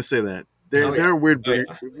 I'm just gonna say that. They're a weird breed.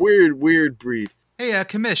 Weird breed. Hey,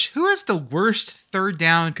 Kamish, who has the worst third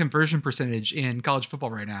down conversion percentage in college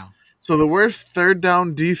football right now? So the worst third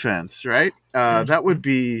down defense, right? That would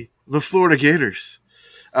be the Florida Gators.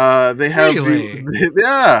 They have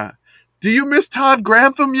yeah. Do you miss Todd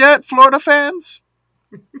Grantham yet, Florida fans?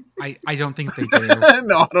 I don't think they do.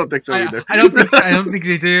 No, I don't think so either. I don't think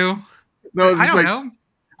they do. No, I don't know.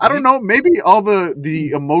 I don't know. Maybe all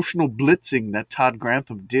the emotional blitzing that Todd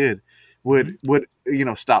Grantham did would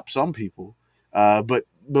stop some people. But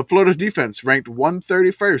Florida's defense ranked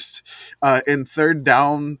 131st in third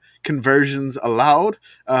down conversions allowed.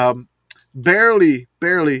 Barely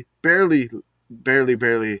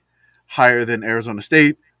higher than Arizona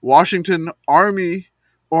State, Washington, Army,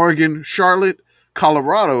 Oregon, Charlotte,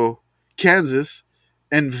 Colorado, Kansas,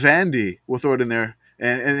 and Vandy. We'll throw it in there.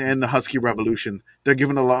 And the Husky Revolution. They're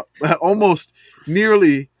giving a lot, almost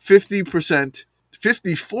nearly 50%,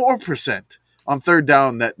 54% on third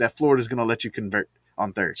down that Florida's going to let you convert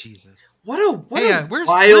on third. Jesus. What a where's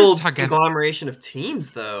wild Tug Anthem? conglomeration of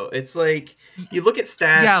teams, though. It's like you look at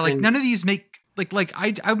stats. Yeah, like and, none of these make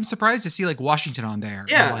I'm surprised to see like Washington on there.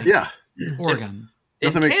 Yeah. Or, like, Yeah. Oregon.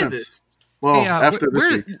 Nothing makes Kansas. sense. Well, Hey, after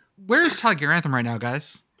this week, where's Tug Your Anthem right now,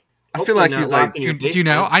 guys? I feel like Hopefully he's not like, locked in your Do you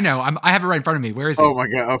know? basement. I know. I have it right in front of me. Where is he? oh my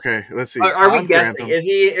god. Okay, let's see. Are we Todd guessing? Grantham. Is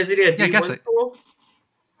he at Yeah, guess D1 it. school?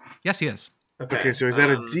 Yes, he is. Okay, so he's at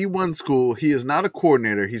a D1 school. He is not a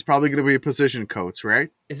coordinator. He's probably going to be a position coach, right?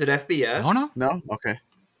 Is it FBS? Oh no, No. Okay.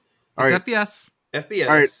 All it's right. FBS. FBS.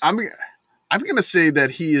 All right. I'm going to say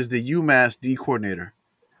that he is the UMass D coordinator.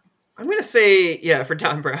 I'm gonna say for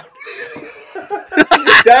Don Brown.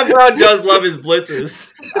 Don Brown does love his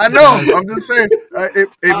blitzes. I know. I'm just saying. It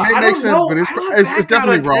may make sense, but it's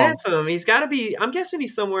definitely wrong. Grantham. He's got to be. I'm guessing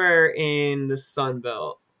he's somewhere in the Sun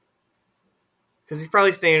Belt because he's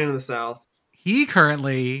probably staying in the South. He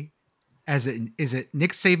currently is at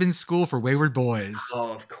Nick Saban's School for Wayward Boys.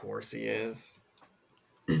 Oh, of course he is.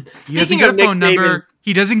 He doesn't get a phone number.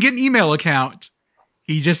 He doesn't get an email account.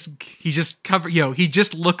 He just he just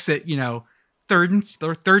looks at third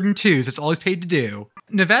and twos. That's all he's paid to do.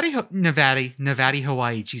 Nevada,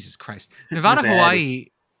 Hawaii. Jesus Christ, Nevada,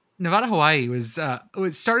 Hawaii was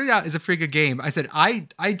it started out as a pretty good game. I said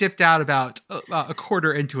I dipped out about a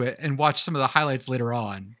quarter into it and watched some of the highlights later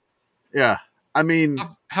on. Yeah, I mean,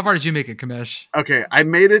 how far did you make it, Kamish? Okay, I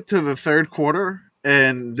made it to the third quarter,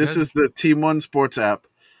 and this is the Team One Sports app.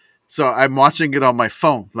 So I'm watching it on my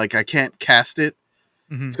phone. Like I can't cast it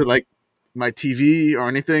to like my TV or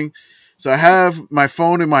anything. So I have my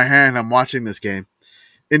phone in my hand. I'm watching this game.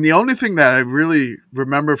 And the only thing that I really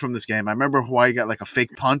remember from this game, I remember Hawaii got like a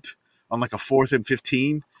fake punt on like a 4th and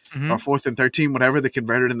 15 or 4th and 13, whatever. They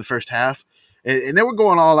converted in the first half. And they were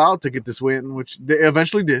going all out to get this win, which they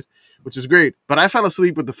eventually did, which is great. But I fell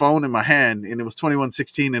asleep with the phone in my hand, and it was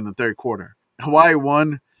 21-16 in the third quarter. Hawaii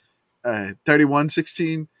won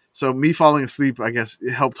 31-16. So me falling asleep, I guess,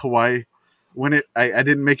 it helped Hawaii win it. I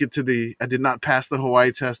didn't make it I did not pass the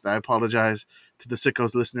Hawaii test. I apologize to the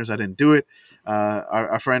Sickos listeners. I didn't do it.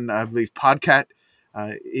 Our friend, I believe, Podcat,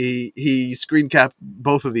 he screen capped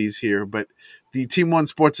both of these here, but the Team One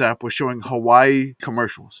Sports app was showing Hawaii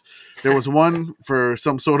commercials. There was one for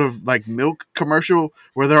some sort of like milk commercial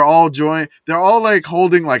where they're all like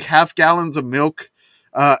holding like half gallons of milk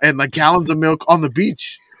and like gallons of milk on the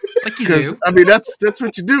beach. Like you do. I mean, that's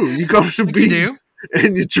what you do. You go to the beach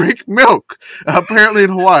and you drink milk. Apparently in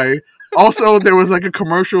Hawaii. Also, there was like a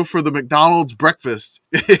commercial for the McDonald's breakfast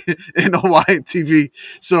in Hawaii TV.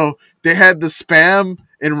 So they had the Spam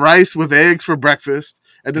and rice with eggs for breakfast.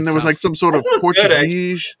 And then there was like some sort of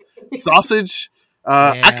Portuguese sausage.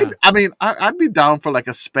 I'd be down for like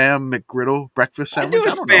a Spam McGriddle breakfast sandwich.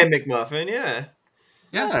 I'd do a Spam McMuffin, yeah.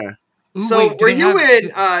 Yeah. Ooh, So were you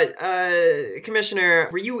Commissioner,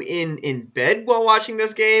 were you in bed while watching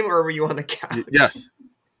this game, or were you on the couch?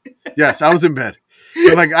 Yes, I was in bed.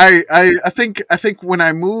 So like I think when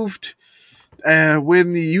I moved,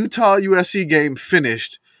 when the Utah USC game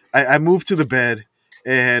finished, I moved to the bed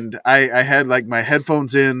and I had like my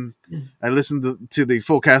headphones in. I listened to the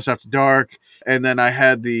full cast after dark, and then I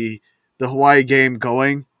had the Hawaii game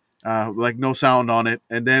going, like no sound on it.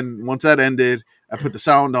 And then once that ended, I put the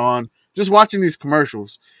sound on. Just watching these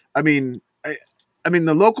commercials. I mean,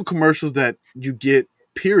 the local commercials that you get,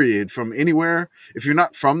 period, from anywhere, if you're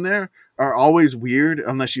not from there, are always weird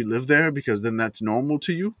unless you live there, because then that's normal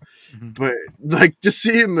to you. But like just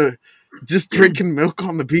drinking milk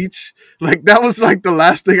on the beach, like that was like the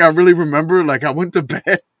last thing I really remember. Like I went to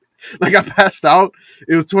bed, like I passed out.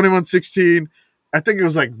 It was 21-16. I think it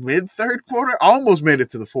was like mid third quarter. I almost made it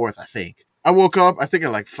to the fourth, I think. I woke up, I think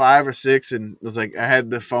at like 5 or 6, and it was like I had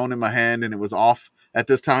the phone in my hand and it was off at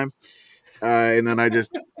this time. And then I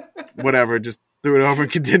just threw it over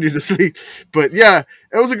and continued to sleep. But yeah,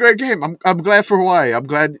 it was a great game. I'm glad for Hawaii. I'm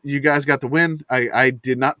glad you guys got the win. I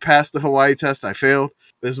did not pass the Hawaii test. I failed.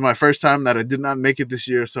 This is my first time that I did not make it this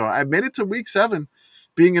year. So I made it to week 7,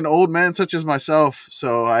 being an old man such as myself.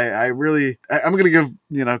 So I'm going to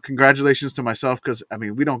give, congratulations to myself, because I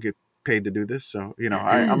mean, we don't get paid to do this. So,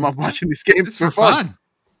 I'm not watching these games it's for fun.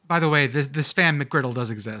 By the way, the Spam McGriddle does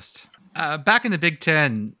exist. Back in the Big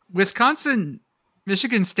Ten, Wisconsin,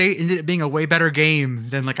 Michigan State ended up being a way better game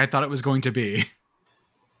than I thought it was going to be.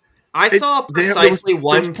 I saw precisely there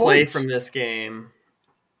was one play points. from this game,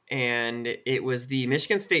 and it was the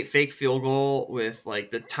Michigan State fake field goal with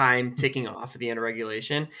the time ticking off at the end of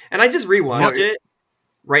regulation. And I just rewatched it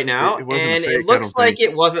right now, it wasn't a and fake, it looks I don't like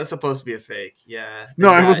think. it wasn't supposed to be a fake. Yeah.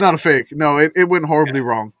 No, it was not a fake. No, it went horribly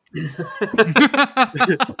wrong. It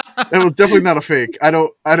was definitely not a fake. I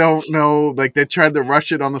don't know. They tried to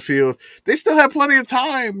rush it on the field. They still had plenty of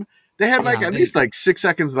time. They had at least 6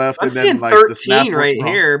 seconds left. I'm and seeing then 13 the snap right went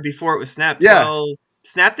wrong. here before it was snapped. Yeah. 12.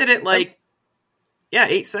 Snapped it at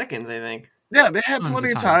 8 seconds, I think. Yeah, they had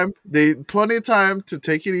plenty of time. Plenty of time to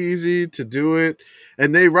take it easy, to do it,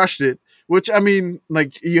 and they rushed it. Which, I mean,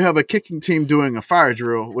 you have a kicking team doing a fire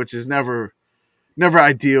drill, which is never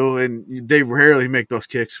ideal, and they rarely make those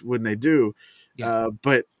kicks when they do. Yeah.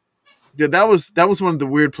 But that was one of the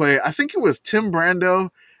weird play. I think it was Tim Brando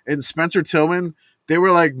and Spencer Tillman. They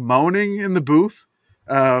were moaning in the booth.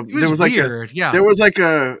 It was weird. Yeah. There was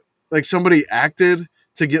somebody acted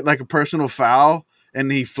to get a personal foul, and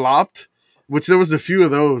he flopped. Which there was a few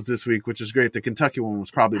of those this week, which was great. The Kentucky one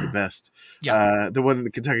was probably the best. Yeah. The one in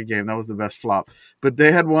the Kentucky game, that was the best flop. But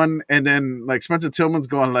they had one, and then Spencer Tillman's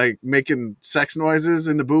going making sex noises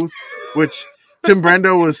in the booth, which Tim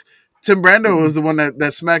Brando was the one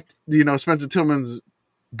that smacked Spencer Tillman's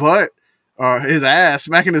butt or his ass,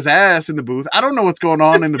 smacking his ass in the booth. I don't know what's going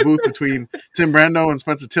on in the booth between Tim Brando and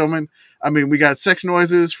Spencer Tillman. I mean, we got sex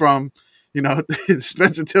noises from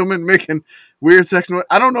Spencer Tillman making weird sex noise.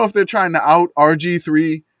 I don't know if they're trying to out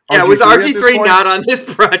RG3. Yeah, was RG3 not on this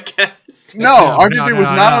broadcast? No, RG3 was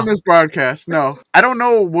not on this broadcast. No. I don't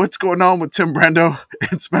know what's going on with Tim Brando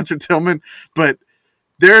and Spencer Tillman, but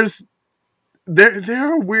they're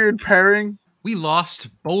a weird pairing. We lost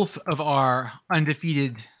both of our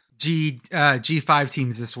undefeated G5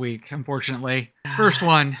 teams this week, unfortunately. First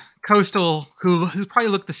one, Coastal, who probably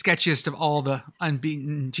looked the sketchiest of all the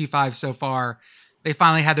unbeaten G5 so far. They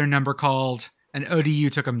finally had their number called, and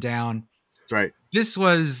ODU took them down. That's right. This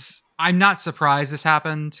was, I'm not surprised this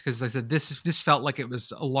happened, because like I said, this felt like it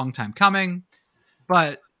was a long time coming,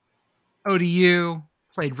 but ODU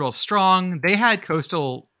played real strong. They had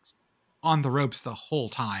Coastal on the ropes the whole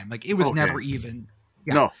time. It was never even.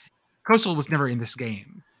 Yeah, no. Coastal was never in this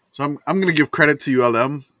game. So I'm going to give credit to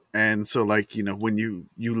ULM. And so, when you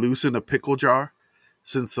loosen a pickle jar,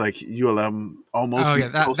 since ULM almost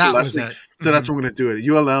that was it. So that's what I'm going to do it.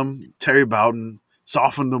 ULM, Terry Bowden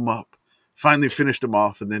softened them up, finally finished them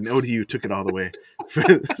off, and then ODU took it all the way.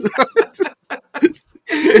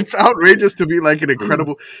 It's outrageous to be an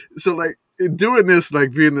incredible. So doing this,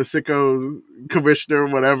 being the sicko commissioner,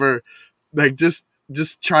 whatever,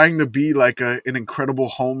 just trying to be an incredible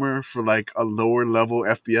homer for a lower level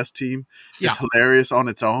FBS team is hilarious on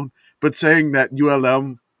its own. But saying that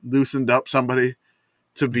ULM loosened up somebody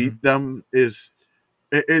to beat them is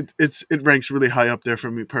it ranks really high up there for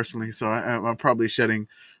me personally. So I'm probably shedding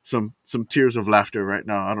some tears of laughter right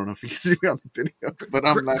now. I don't know if you can see me on the video, but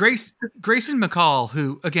I'm Grayson McCall,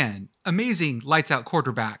 who again, amazing lights out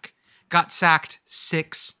quarterback, got sacked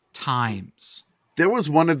 6 times. There was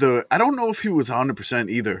I don't know if he was 100%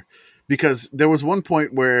 either, because there was one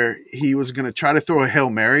point where he was going to try to throw a Hail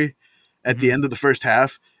Mary at the end of the first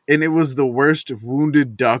half, and it was the worst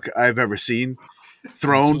wounded duck I've ever seen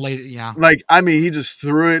thrown. He just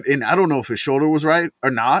threw it, and I don't know if his shoulder was right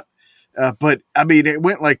or not, but it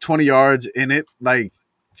went 20 yards, and it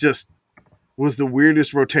just was the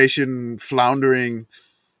weirdest rotation, floundering,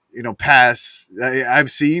 pass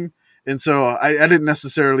I've seen. And so I didn't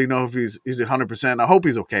necessarily know if he's 100%. I hope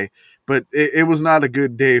he's okay. But it was not a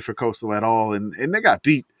good day for Coastal at all. And they got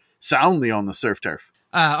beat soundly on the surf turf.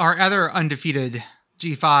 Our other undefeated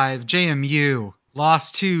G5, JMU,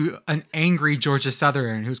 lost to an angry Georgia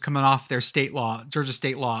Southern who's coming off their Georgia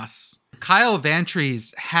State loss. Kyle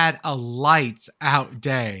Vantries had a lights out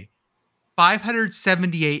day.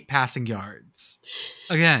 578 passing yards.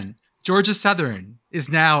 Again, Georgia Southern is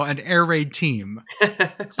now an air raid team.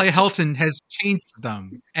 Clay Helton has changed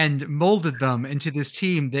them and molded them into this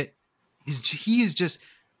team that he is just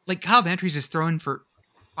Kyle Vantries is throwing for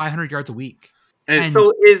 500 yards a week. And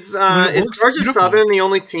so is Georgia Southern the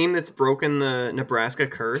only teum that's broken the Nebraska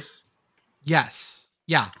curse? Yes.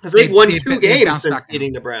 Yeah. Because they've won 2 games since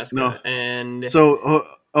beating Nebraska. No. And so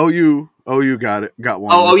OU got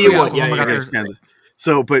one. Oh, OU won. Yeah.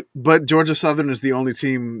 So, but Georgia Southern is the only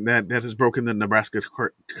team that has broken the Nebraska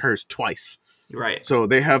curse twice. Right. So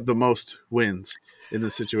they have the most wins in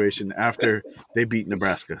this situation after they beat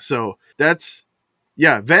Nebraska. So that's,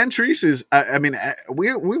 Vantries is.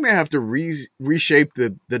 We may have to reshape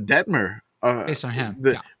the Detmer Based on him.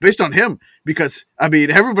 Based on him, because I mean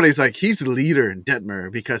everybody's like he's the leader in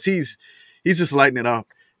Detmer because he's just lighting it up.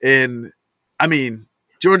 And I mean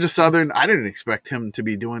Georgia Southern, I didn't expect him to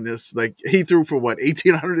be doing this. Like he threw for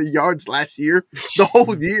 1,800 yards last year, the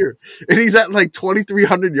whole year, and he's at like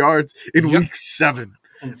 2,300 yards in week 7.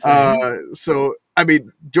 So I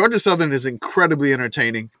mean Georgia Southern is incredibly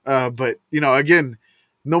entertaining. But again,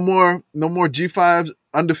 no more G5s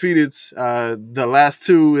undefeateds. The last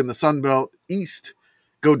 2 in the Sun Belt East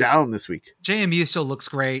go down this week. JMU still looks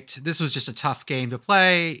great. This was just a tough game to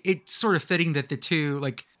play. It's sort of fitting that the two,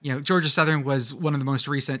 Georgia Southern was one of the most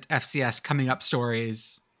recent FCS coming up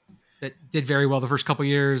stories that did very well the first couple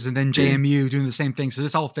years, and then JMU doing the same thing. So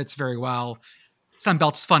this all fits very well. Sun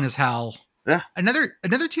Belt's fun as hell. Yeah. Another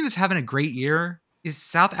team that's having a great year is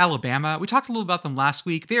South Alabama. We talked a little about them last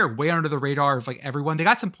week. They are way under the radar of everyone. They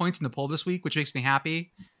got some points in the poll this week, which makes me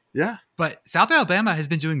happy. Yeah. But South Alabama has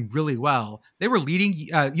been doing really well. They were leading,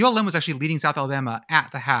 ULM was actually leading South Alabama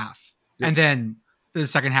at the half. Yep. And then the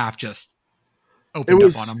second half just opened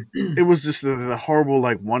up on them. It was just the horrible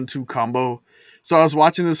 1-2 combo. So I was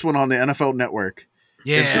watching this one on the NFL Network.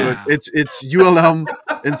 Yeah. And so it's ULM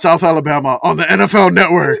and South Alabama on the NFL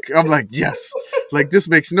Network. I'm like, yes. This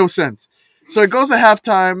makes no sense. So it goes to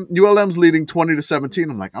halftime. ULM's leading 20-17.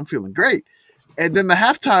 I'm like, I'm feeling great. And then the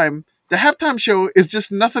halftime show is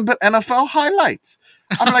just nothing but NFL highlights.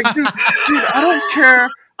 I'm like, dude, I don't care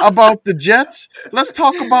about the Jets. Let's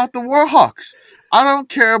talk about the Warhawks. I don't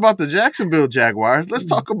care about the Jacksonville Jaguars. Let's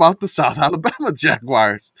talk about the South Alabama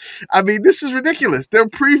Jaguars. I mean, this is ridiculous. They're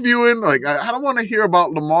previewing, I don't want to hear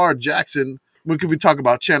about Lamar Jackson. We could be talking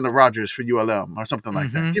about Chandler Rogers for ULM or something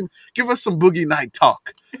like that. Give us some Boogie Night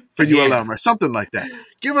talk for ULM or something like that.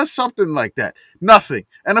 Give us something like that. Nothing.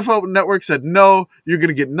 NFL Network said, no, you're going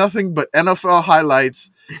to get nothing but NFL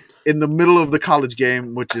highlights in the middle of the college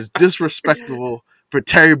game, which is disrespectful for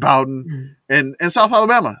Terry Bowden and South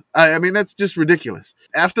Alabama. I mean, that's just ridiculous.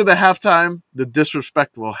 After the halftime, the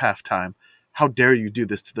disrespectful halftime, how dare you do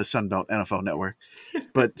this to the Sun Belt NFL Network?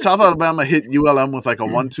 But South Alabama hit ULM with a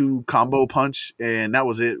 1-2 combo punch, and that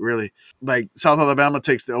was it, really. South Alabama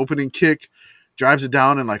takes the opening kick, drives it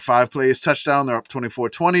down in 5 plays, touchdown. They're up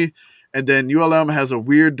 24-20. And then ULM has a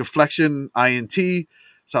weird deflection INT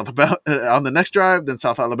on the next drive. Then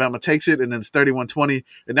South Alabama takes it, and then it's 31-20.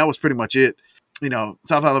 And that was pretty much it.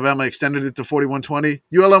 South Alabama extended it to 41-20.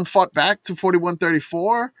 ULM fought back to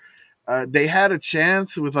 41-34. They had a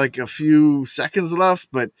chance with a few seconds left,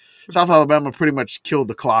 but South Alabama pretty much killed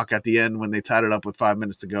the clock at the end when they tied it up with 5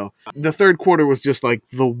 minutes to go. The third quarter was just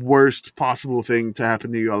the worst possible thing to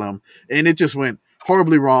happen to ULM, and it just went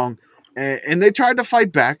horribly wrong. And they tried to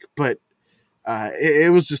fight back, but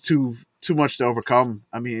it was just too much to overcome.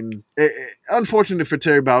 I mean, unfortunate for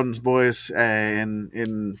Terry Bowden's boys,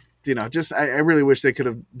 and I really wish they could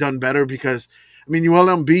have done better because, I mean,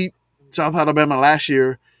 ULM beat South Alabama last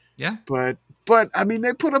year. Yeah, but I mean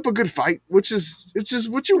they put up a good fight, which is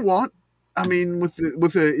what you want. I mean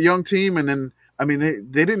with a young team, and then I mean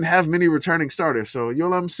they didn't have many returning starters, so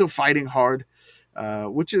ULM's still fighting hard,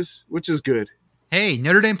 which is good. Hey,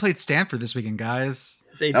 Notre Dame played Stanford this weekend, guys.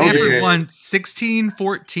 Stanford won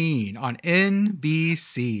 16-14 on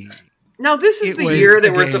NBC. Now this is the year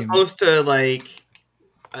that we're supposed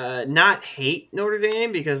to not hate Notre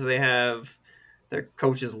Dame because they have. Their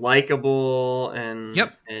coach is likable and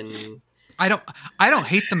I don't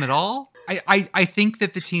hate them at all. I think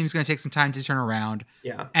that the team's going to take some time to turn around.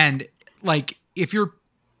 Yeah. And if you're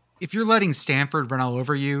letting Stanford run all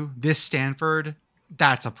over you, this Stanford,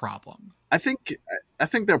 that's a problem. I think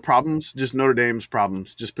their problems, just Notre Dame's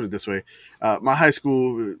problems, just put it this way. My high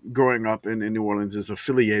school growing up in New Orleans is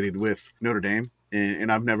affiliated with Notre Dame,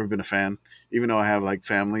 and I've never been a fan, even though I have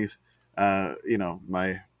families.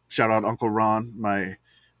 My shout out Uncle Ron, my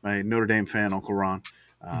Notre Dame fan, Uncle Ron.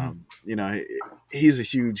 He's a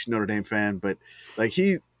huge Notre Dame fan, but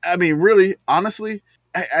really, honestly,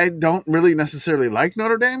 I don't really necessarily like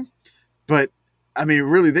Notre Dame, but I mean,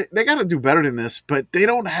 really, they got to do better than this. But they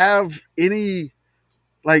don't have any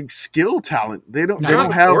skill talent. They don't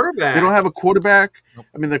have a quarterback. Nope.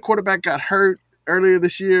 I mean, the quarterback got hurt earlier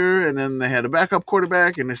this year, and then they had a backup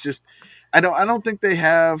quarterback, and it's just I don't think they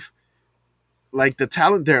have. The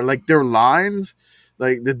talent there, their lines,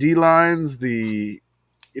 the D lines, the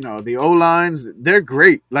O lines, they're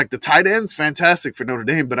great. The tight ends, fantastic for Notre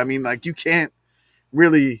Dame, but I mean, you can't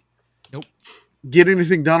really get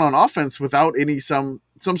anything done on offense without some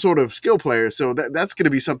sort of skill player. So that's going to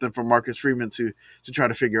be something for Marcus Freeman to try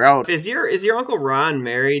to figure out. Is your Uncle Ron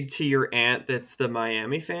married to your aunt that's the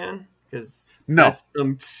Miami fan? Because no, that's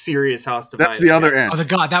some serious house divided. That's the other aunt. Oh,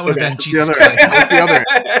 God, that would have been Jesus Christ. That's the other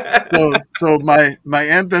aunt. So So my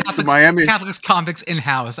aunt, that's the Miami. Catholics, convicts in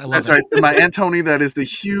house. I love That's it. right. My aunt Tony, that is the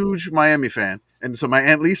huge Miami fan, and so my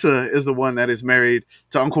aunt Lisa is the one that is married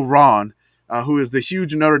to Uncle Ron, who is the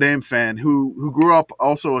huge Notre Dame fan, who grew up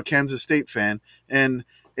also a Kansas State fan, and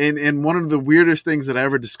one of the weirdest things that I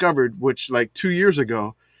ever discovered, which like 2 years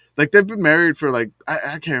ago, like they've been married for like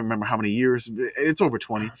I can't remember how many years. It's over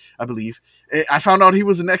 20, I believe. I found out he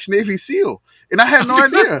was an ex-Navy SEAL, and I had no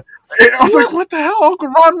idea. And I was like, "What the hell? Uncle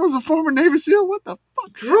Ron was a former Navy SEAL? What the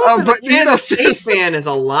fuck?" Grew up as a But, Kansas State fan is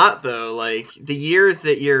a lot, though. Like the years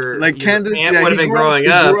that your Kansas, aunt would have been growing He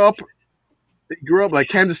up. grew up like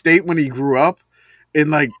Kansas State when he grew up in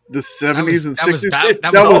like the 70s and 60s.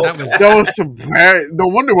 That was some bad. No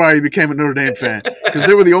wonder why he became a Notre Dame fan, because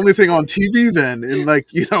they were the only thing on TV then. And like,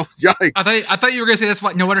 yikes. I thought you were gonna say that's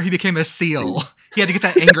why. No wonder he became a SEAL. He had to get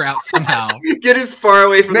that anger out somehow. Get as far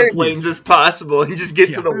away from the plains as possible and just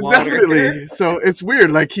get to the water. Definitely. So it's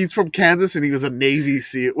weird. Like he's from Kansas and he was a Navy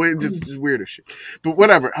SEAL. Just weird as shit. But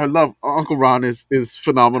whatever. I love Uncle Ron is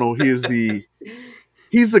phenomenal. He's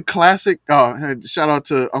the classic. Shout out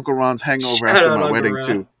to Uncle Ron's hangover after my wedding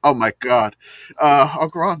too. Oh my God,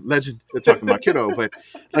 Uncle Ron, legend. They're talking about kiddo, but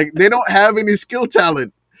like they don't have any skill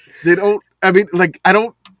talent. They don't. I mean, like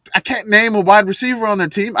I can't name a wide receiver on their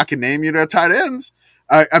team. I can name you their tight ends.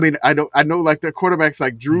 I know like their quarterbacks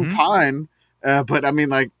like Drew Pine, but I mean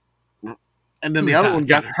like, and then the other one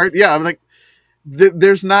got hurt. Yeah, I'm like,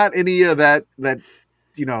 there's not any of that. Like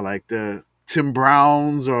the Tim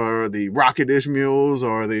Browns or the Rocket Ishmaels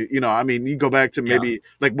or you go back to maybe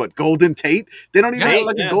like what Golden Tate. They don't even have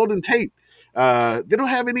like a Golden Tate. They don't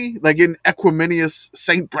have any like in Equiminius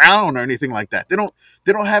St. Brown or anything like that. They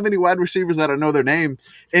don't have any wide receivers that I know their name.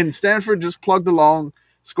 And Stanford just plugged along,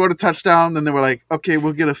 scored a touchdown. Then they were like, okay,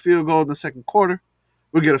 we'll get a field goal in the second quarter.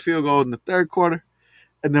 We'll get a field goal in the third quarter.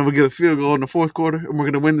 And then we'll get a field goal in the fourth quarter. And we're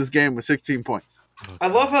going to win this game with 16 points. I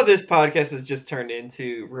love how this podcast has just turned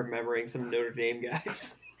into remembering some Notre Dame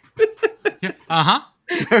guys.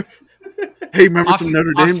 Hey, remember some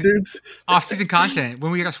Notre Dame dudes? Off-season content.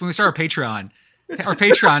 When we start our Patreon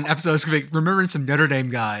episodes going to be remembering some Notre Dame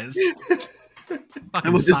guys.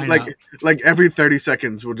 And we'll just like every 30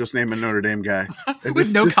 seconds, we'll just name a Notre Dame guy.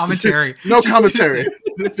 With no commentary. No commentary.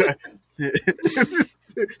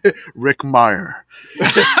 Rick Meyer.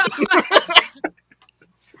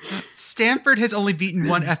 Stanford has only beaten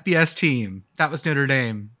one FBS team. That was Notre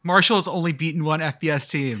Dame. Marshall has only beaten one FBS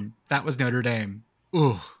team. That was Notre Dame.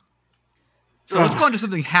 Ooh. So let's go into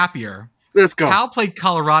something happier. Let's go. Cal played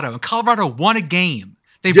Colorado, and Colorado won a game.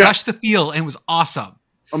 They rushed the field, and it was awesome.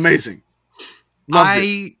 Amazing.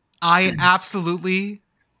 Loved I absolutely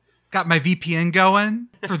got my VPN going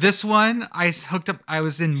for this one. I hooked up. I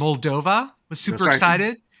was in Moldova. Was super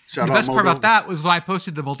excited. The best part about that was when I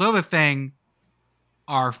posted the Moldova thing,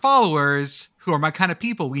 our followers, who are my kind of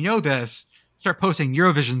people, we know this, start posting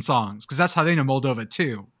Eurovision songs because that's how they know Moldova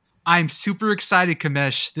too. I'm super excited,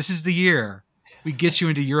 Kamish. This is the year we get you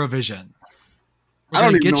into Eurovision. I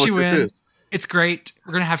don't even know what this is. It's great.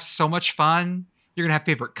 We're going to have so much fun. You're going to have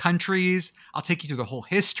favorite countries. I'll take you through the whole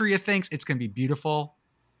history of things. It's going to be beautiful.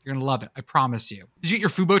 You're going to love it. I promise you. Did you get your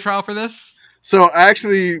Fubo trial for this? So I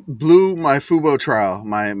actually blew my Fubo trial,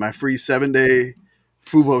 my free 7-day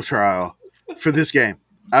Fubo trial for this game.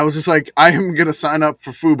 I was just like, I am going to sign up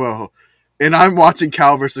for Fubo, and I'm watching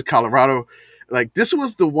Cal versus Colorado. Like, this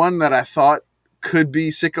was the one that I thought could be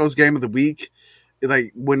Sicko's game of the week.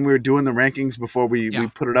 Like, when we were doing the rankings before we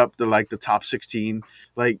put it up to, like, the top 16.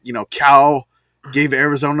 Like, Cal gave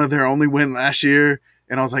Arizona their only win last year.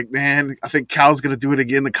 And I was like, man, I think Cal's going to do it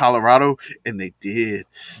again to Colorado. And they did.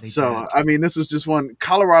 I mean, this was just one.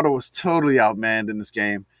 Colorado was totally outmanned in this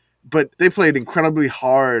game. But they played incredibly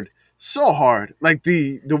hard. So hard. Like,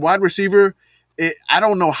 the wide receiver, I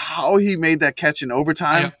don't know how he made that catch in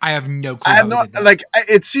overtime. I have no clue.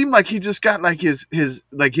 It seemed like he just got like his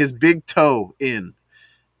big toe in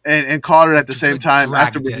and caught it at the same time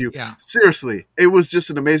after review. Yeah. Seriously, it was just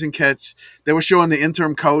an amazing catch. They were showing the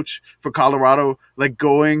interim coach for Colorado like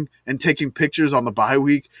going and taking pictures on the bye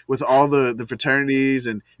week with all the fraternities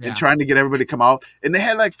and trying to get everybody to come out. And they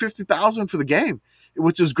had like 50,000 for the game,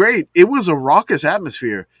 which was great. It was a raucous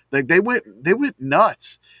atmosphere. Like they went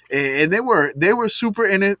nuts. And they were super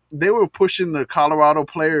in it. They were pushing the Colorado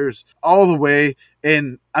players all the way.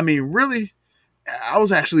 And I mean, really, I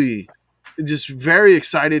was actually just very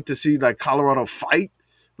excited to see like Colorado fight.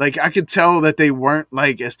 Like I could tell that they weren't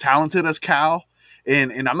like as talented as Cal.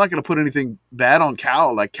 And I'm not going to put anything bad on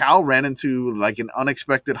Cal. Like Cal ran into like an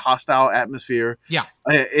unexpected hostile atmosphere. Yeah.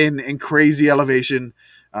 In crazy elevation.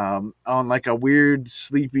 On like a weird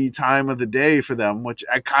sleepy time of the day for them, which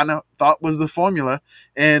I kind of thought was the formula.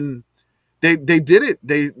 And they did it.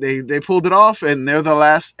 They pulled it off, and they're the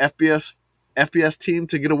last FBS team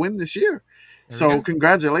to get a win this year. So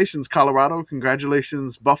congratulations, Colorado.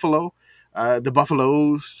 Congratulations, Buffalo. The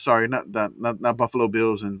Buffaloes. Sorry, not Buffalo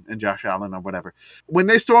Bills and Josh Allen or whatever. When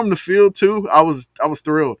they stormed the field too, I was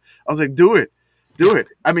thrilled. I was like, do it.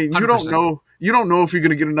 I mean, 100%. You don't know if you're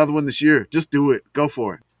going to get another one this year. Just do it. Go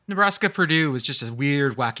for it. Nebraska-Purdue was just a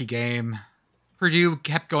weird, wacky game. Purdue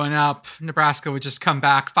kept going up. Nebraska would just come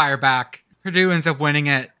back, fire back. Purdue ends up winning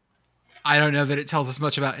it. I don't know that it tells us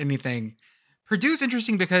much about anything. Purdue's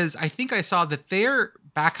interesting because I think I saw that their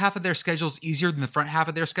back half of their schedule is easier than the front half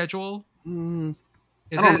of their schedule. I don't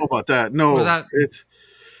know about that. No,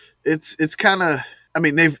 it's kind of. I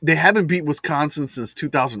mean, they haven't beat Wisconsin since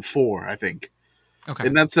 2004, I think. Okay,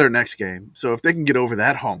 and that's their next game. So if they can get over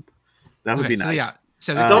that hump, that would be nice. So yeah,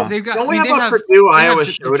 so they've got. Don't we have a Purdue Iowa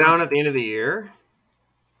showdown at the end of the year?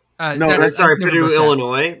 Purdue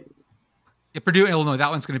Illinois. Yeah, Purdue, Illinois.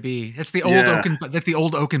 That one's going to be. It's the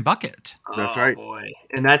old Oaken bucket. That's right, boy,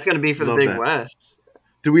 and that's going to be for the Big West.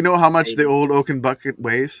 Do we know how much the old Oaken bucket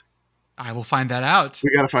weighs? I will find that out.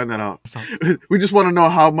 We got to find that out. We just want to know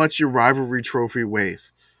how much your rivalry trophy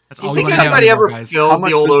weighs. That's all. Do you think anybody ever fills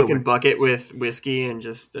the old Oaken bucket with whiskey and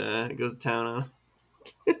just goes to town on?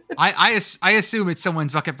 I assume it's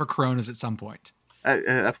someone's bucket for Coronas at some point.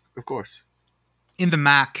 Of course. In the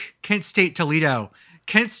MAC, Kent State Toledo.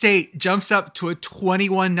 Kent State jumps up to a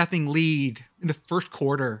 21-0 lead in the first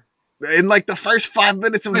quarter. In like the first 5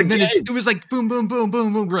 minutes of the game. It was like boom, boom, boom,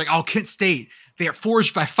 boom, boom. We're like, oh, Kent State, they are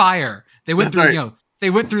forged by fire. They went through, they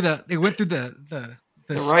went through the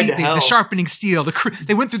sharpening steel.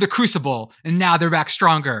 They went through the crucible, and now they're back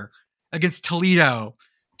stronger against Toledo.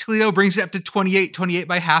 Toledo brings it up to 28-28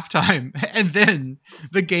 by halftime, and then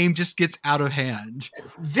the game just gets out of hand.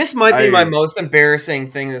 This might be my most embarrassing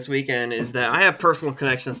thing this weekend is that I have personal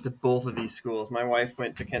connections to both of these schools. My wife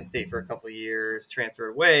went to Kent State for a couple of years, transferred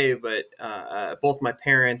away, but both my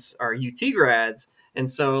parents are UT grads, and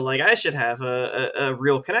so like I should have a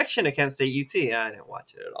real connection to Kent State UT. I didn't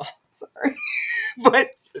watch it at all. Sorry, but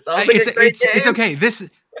it sounds like a great game. It's okay.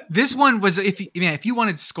 This one was if you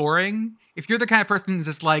wanted scoring. If you're the kind of person that's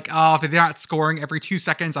just like, oh, if they're not scoring every 2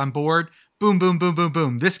 seconds, I'm bored. Boom, boom, boom, boom,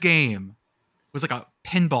 boom. This game was like a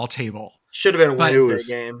pinball table. Should have been a Wednesday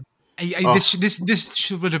game. This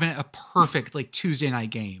should have been a perfect like Tuesday night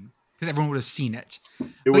game because everyone would have seen it.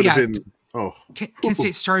 It would have been. Oh, Kent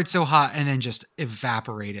State started so hot and then just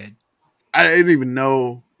evaporated. I didn't even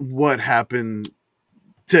know what happened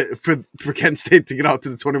for Kent State to get out to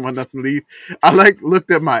the 21-0 lead. I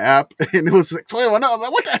looked at my app and it was like 21-0. I was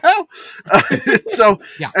like, what the hell?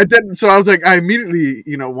 So I was like, I immediately,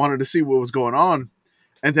 wanted to see what was going on.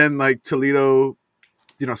 And then like Toledo,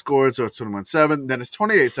 scored. So it's 21-7. Then it's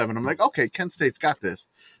 28-7. I'm like, okay, Kent State's got this.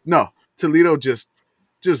 No, Toledo just,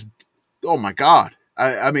 oh my God.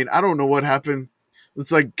 I mean, I don't know what happened.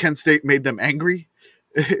 It's like Kent State made them angry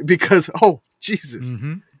because, oh, Jesus.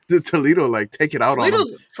 Mm-hmm. The Toledo take it out on them.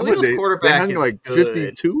 Toledo's quarterback they hung like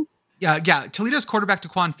 52. Yeah. Toledo's quarterback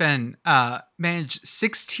DeQuan Fenn managed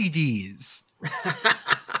 6 TDs.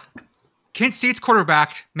 Kent State's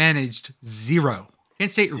quarterback managed 0.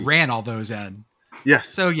 Kent State ran all those in. Yes.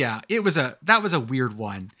 So yeah, that was a weird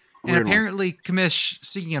one. And apparently, Kamish,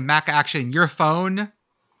 speaking of Mac action, your phone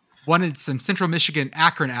wanted some Central Michigan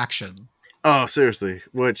Akron action. Oh, seriously,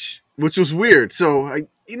 which was weird. So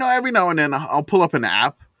every now and then I'll pull up an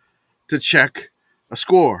app to check a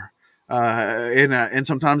score. And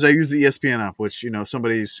sometimes I use the ESPN app, which,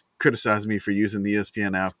 somebody's criticized me for using the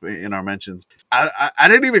ESPN app in our mentions. I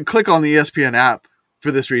didn't even click on the ESPN app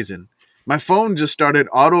for this reason. My phone just started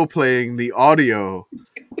auto-playing the audio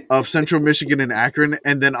of Central Michigan and Akron,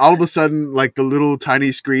 and then all of a sudden, the little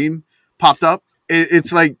tiny screen popped up.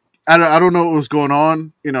 It's like, I don't know what was going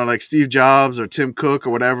on, like Steve Jobs or Tim Cook or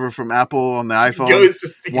whatever from Apple on the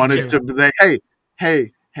iPhone wanted to be like,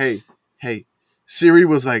 hey. Siri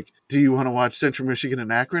was like, do you want to watch Central Michigan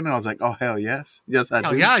and Akron? And I was like, oh, hell yes. Yes, I do.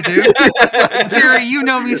 Oh, yeah, I do. Siri, you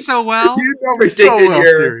know me so well. You know me so well,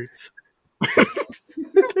 Siri.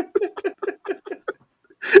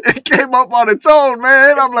 It came up on its own,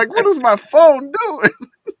 man. I'm like, what is my phone doing?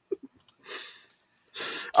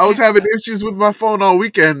 I was having issues with my phone all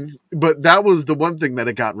weekend, but that was the one thing that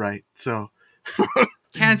it got right. So,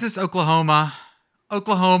 Kansas, Oklahoma.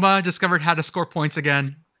 Oklahoma discovered how to score points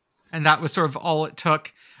again, and that was sort of all it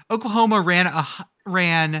took. Oklahoma ran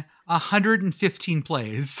 115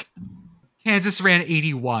 plays. Kansas ran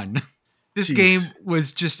 81. This game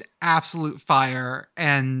was just absolute fire,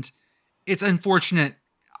 and it's unfortunate.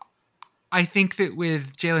 I think that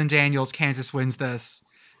with Jalen Daniels, Kansas wins this.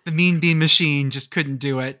 The mean bean machine just couldn't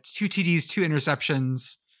do it. 2 TDs, 2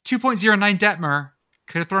 interceptions. 2.09 Detmer.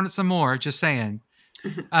 Could have thrown it some more, just saying.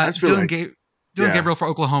 Dylan Gabriel for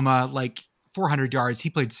Oklahoma, like 400 yards. He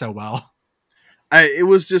played so well. I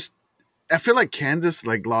feel like Kansas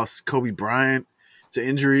like lost Kobe Bryant to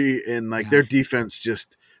injury, and like their defense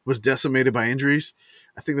just was decimated by injuries.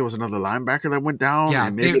 I think there was another linebacker that went down,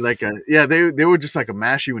 and maybe they were just like a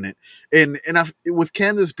mash unit. And with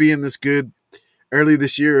Kansas being this good early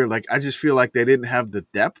this year, like I just feel like they didn't have the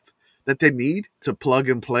depth that they need to plug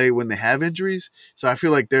and play when they have injuries. So I feel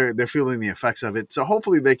like they're feeling the effects of it. So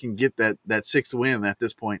hopefully they can get that 6th win at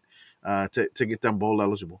this point to get them bowl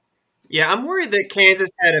eligible. Yeah, I'm worried that Kansas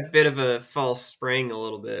had a bit of a false spring a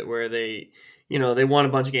little bit where they won a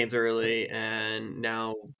bunch of games early and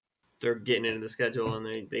now they're getting into the schedule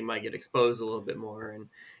and they might get exposed a little bit more. And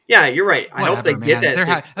yeah, you're right. I hope they get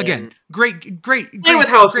that. Again, great play with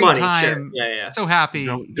house money. Time. Sure. Yeah. So happy.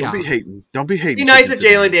 Don't be hating. Don't be hating. It'd be nice if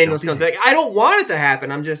Jalen Daniels comes back. I don't want it to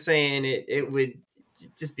happen. I'm just saying it would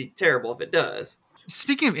just be terrible if it does.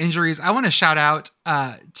 Speaking of injuries, I want to shout out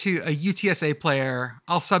to a UTSA player.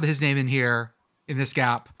 I'll sub his name in here in this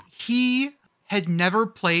gap. He had never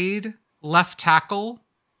played left tackle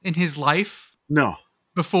in his life. No.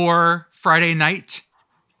 Before Friday night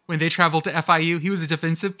when they traveled to FIU. He was a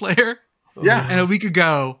defensive player. Yeah. And a week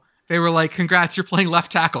ago, they were like, congrats, you're playing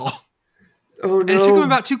left tackle. Oh, no. And it took him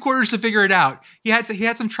about 2 quarters to figure it out. He had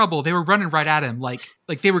some trouble. They were running right at him. Like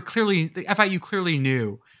they were the FIU clearly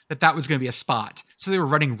knew that was going to be a spot. So they were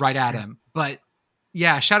running right at him. But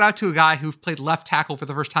yeah, shout out to a guy who played left tackle for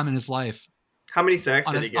the first time in his life. How many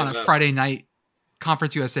sacks did he give up? On a Friday night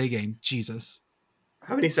Conference USA game. Jesus.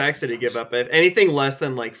 How many sacks did he give up? If anything less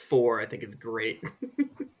than like 4, I think is great.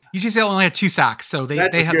 UTSA only had 2 sacks, so they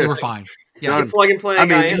were fine. Yeah, plug and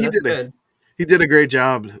play. He did a great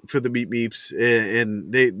job for the Meat Meeps,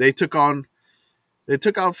 and they took on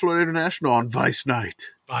Florida International on Vice night.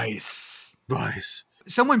 Vice.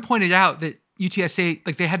 Someone pointed out that UTSA,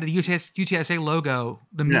 like they had the UTSA logo,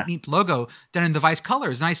 the Meat logo done in the Vice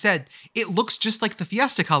colors, and I said it looks just like the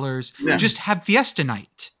Fiesta colors. Yeah. Just have Fiesta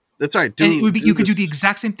night. That's right. You could do the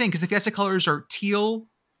exact same thing because the Fiesta colors are teal,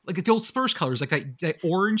 like the old Spurs colors, like that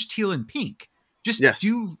orange, teal, and pink. Do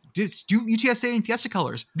UTSA and Fiesta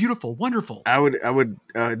colors. Beautiful, wonderful. I would.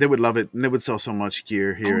 They would love it, and they would sell so much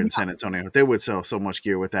gear here in San Antonio. They would sell so much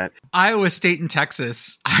gear with that. Iowa State and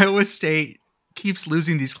Texas. Iowa State keeps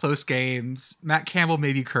losing these close games. Matt Campbell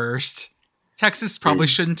may be cursed. Texas probably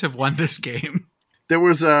shouldn't have won this game. There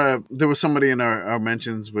was somebody in our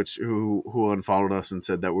mentions who unfollowed us and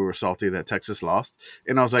said that we were salty that Texas lost,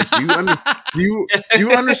 and I was like, do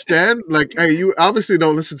you understand? Like, hey, you obviously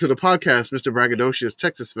don't listen to the podcast, Mr. Braggadocious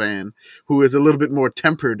Texas fan, who is a little bit more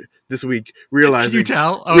tempered this week, realizing. Can you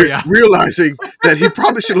tell? Oh yeah, realizing that he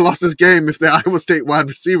probably should have lost this game if the Iowa State wide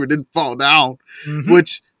receiver didn't fall down,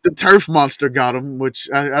 which the turf monster got him. Which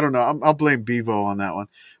I don't know. I'll blame Bevo on that one,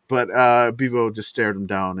 but Bevo just stared him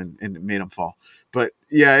down and made him fall. But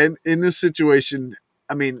yeah, in this situation,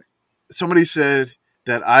 I mean, somebody said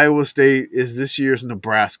that Iowa State is this year's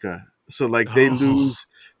Nebraska. So like they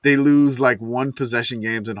lose like 1 possession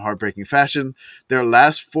games in heartbreaking fashion. Their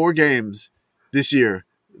last 4 games this year,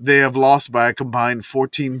 they have lost by a combined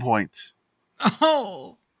 14 points.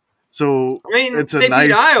 Oh. So I mean, it's a they knife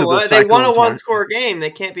beat Iowa. They won a 1-score game.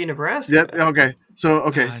 They can't be Nebraska. Yeah. Okay.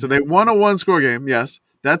 So they won a 1-score game. Yes,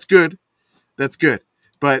 that's good.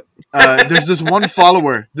 But there's this one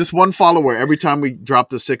follower. Every time we drop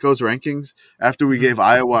the Sickos rankings, after we gave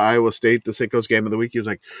Iowa State the Sickos game of the week, he was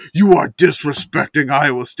like, "You are disrespecting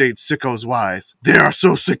Iowa State Sickos wise. They are so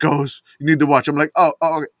Sickos. You need to watch." I'm like, "Oh,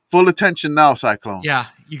 okay. Full attention now, Cyclone." Yeah,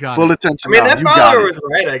 you got full it. attention. I mean, that follower was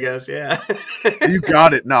right, I guess. Yeah, you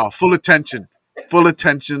got it now. Full attention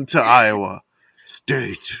to Iowa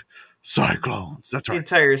State Cyclones. That's right. The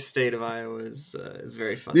entire state of Iowa is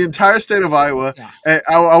very fun. The entire state of Iowa. Yeah.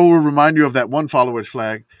 I will remind you of that one follower's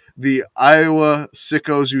flag, the Iowa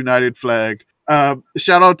Sickos United flag.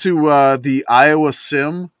 Shout out to the Iowa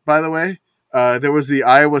Sim, by the way. There was the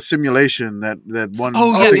Iowa simulation that one.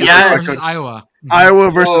 Oh yeah, versus Iowa. Iowa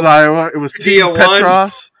versus Iowa. It was Padilla Team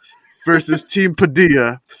Petros versus Team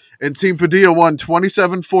Padilla, and Team Padilla won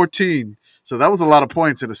 27-14. So that was a lot of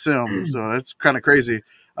points in a sim. So that's kind of crazy.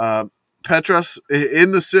 Petros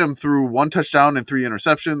in the sim threw 1 touchdown and 3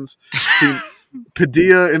 interceptions. Team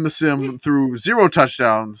Padilla in the sim threw 0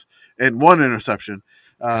 touchdowns and 1 interception.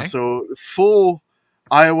 So full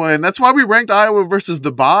Iowa, and that's why we ranked Iowa versus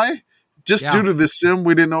the bye. Just due to this sim,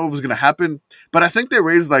 we didn't know it was going to happen. But I think they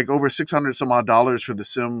raised like over $600 some odd for the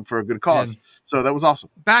sim for a good cause. So that was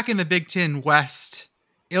awesome. Back in the Big Ten West,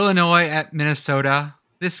 Illinois at Minnesota.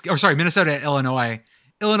 Minnesota at Illinois.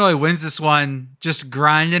 Illinois wins this one, just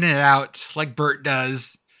grinding it out like Bert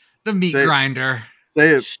does. The meat grinder.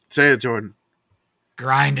 Say it, Jordan.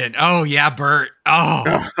 Grinding. Oh yeah, Bert.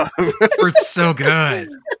 Oh, Bert's so good.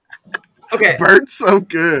 Okay, Bert's so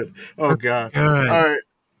good. Oh god. Good. All right.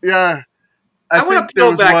 Yeah. I want to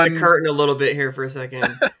peel back the curtain a little bit here for a second.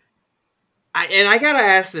 I gotta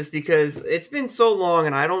ask this because it's been so long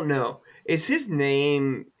and I don't know. Is his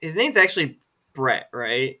name's actually Brett,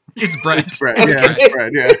 right? It's Brett. It's Brett. Yeah, it's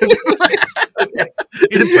Brett. Yeah.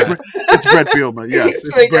 It's Brett Bielema. Yes,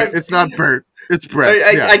 it's Brett. It's not Bert. It's Brett.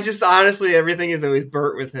 I just honestly, everything is always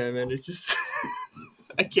Bert with him, and it's just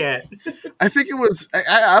I can't. I think it was.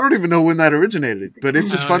 I don't even know when that originated, but it's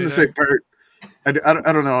just fun to say Bert. I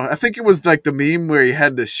don't know. I think it was like the meme where he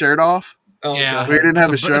had the shirt off. Oh, yeah, where he didn't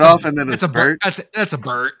have his shirt off, and then it's a Bert. That's a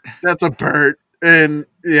Bert. That's a Bert, and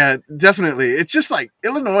yeah, definitely. It's just like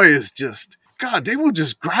Illinois is just God. They will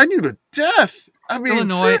just grind you to death. I mean,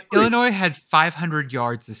 Illinois had 500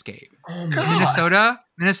 yards this game. Oh my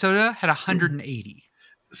Minnesota had 180.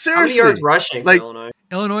 Seriously, how many yards rushing for Illinois?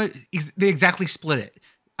 Illinois, they exactly split it.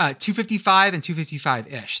 255 and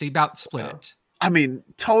 255-ish. They about split it. I mean,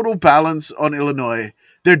 total balance on Illinois.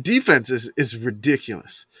 Their defense is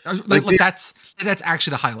ridiculous. That's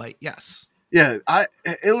actually the highlight. Yes. Yeah,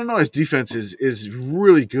 Illinois' defense is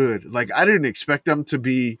really good. Like I didn't expect them to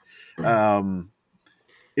be, I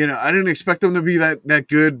didn't expect them to be that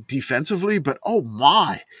good defensively. But oh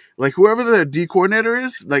my, like whoever the D coordinator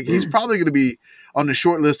is, like he's probably going to be on the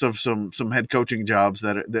short list of some head coaching jobs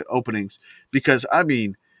the openings because I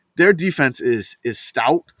mean their defense is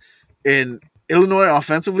stout and Illinois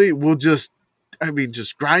offensively will just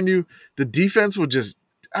grind you. The defense will just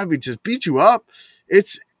beat you up.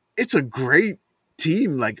 It's a great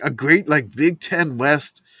team, like a great like Big Ten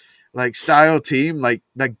West like style team. Like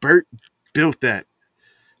Bert built that.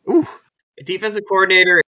 Ooh. Defensive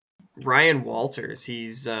coordinator Ryan Walters.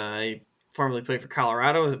 He's he formerly played for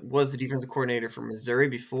Colorado. Was the defensive coordinator for Missouri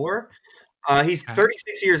before. He's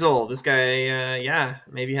 36 years old. This guy,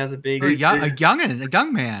 maybe has a big a young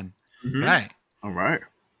man. Mm-hmm. Right. All right.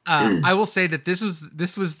 I will say that this was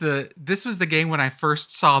the game when I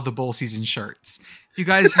first saw the bowl season shirts. If you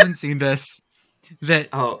guys haven't seen this,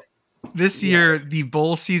 this year the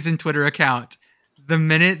bowl season Twitter account, the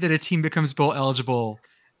minute that a team becomes bowl eligible,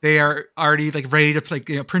 they are already like ready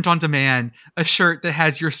to print on demand a shirt that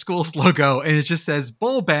has your school's logo and it just says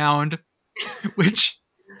bowl bound, which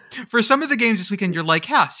for some of the games this weekend you're like,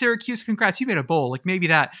 yeah, Syracuse, congrats, you made a bowl, like maybe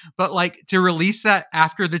that, but like to release that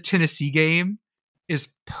after the Tennessee game is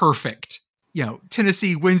perfect.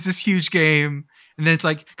 Tennessee wins this huge game, and then it's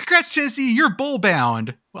like, congrats, Tennessee, you're bowl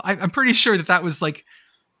bound. Well, I'm pretty sure that was like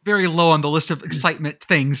very low on the list of excitement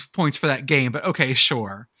points for that game, but okay,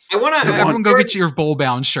 sure. Everyone go get your bowl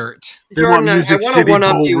bound shirt. Jordan, I want to one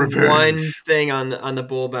up you one thing on the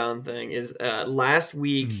bowl bound thing is last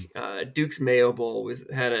week Duke's Mayo Bowl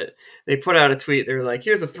they put out a tweet. They were like,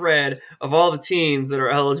 here's a thread of all the teams that are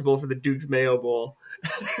eligible for the Duke's Mayo Bowl.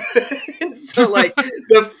 And so like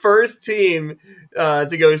the first team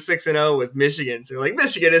to go 6-0 was Michigan. So like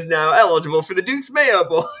Michigan is now eligible for the Duke's Mayo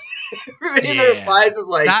Bowl. Everybody in the replies is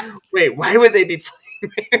like, wait, why would they be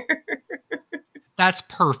playing there? That's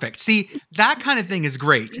perfect. See, that kind of thing is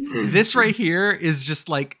great. This right here is just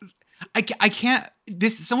like, I can't,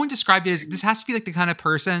 someone described it as, this has to be like the kind of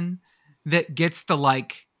person that gets the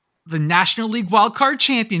National League Wildcard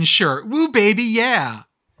Champion shirt. Woo, baby, yeah.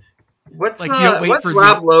 What's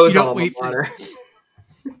Rob Lowe's alma mater?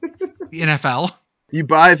 The NFL. You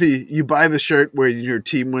buy the shirt where your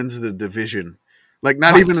team wins the division. Like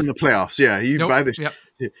not even in the playoffs. Yeah, buy the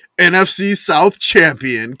NFC South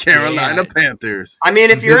champion Carolina Panthers. I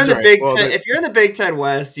mean, if you're in the Big Ten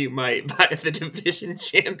West, you might buy the division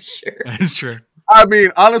champ shirt. That is true. I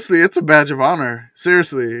mean, honestly, it's a badge of honor.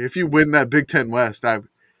 Seriously, if you win that Big Ten West, I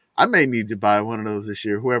may need to buy one of those this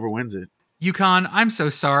year. Whoever wins it. UConn, I'm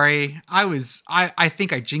so sorry. I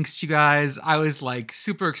think I jinxed you guys. I was like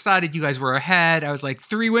super excited. You guys were ahead. I was like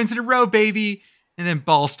 3 wins in a row, baby. And then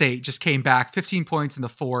Ball State just came back 15 points in the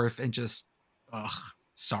fourth and just,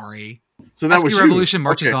 sorry. So that was you. Revolution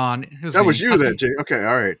marches on. That was you then, Jay. Okay,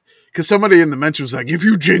 all right. Because somebody in the mention was like, if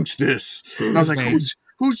you jinx this. And I was like,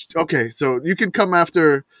 who's okay, so you can come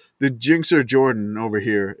after the jinxer Jordan over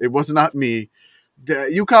here. It was not me.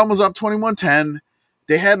 UConn was up 21-10.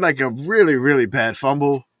 They had like a really, really bad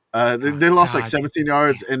fumble. They lost like 17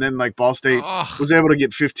 yards, and then like Ball State was able to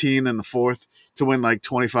get 15 in the fourth to win like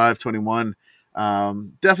 25-21.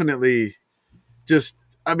 Definitely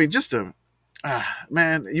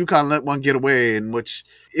man, UConn let one get away, in which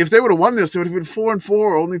if they would have won this, they would have been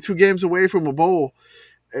 4-4, only 2 games away from a bowl.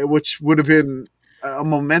 which would have been a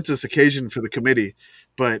momentous occasion for the committee.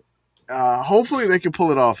 But hopefully they can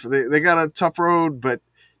pull it off. They got a tough road, but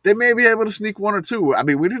they may be able to sneak one or two. I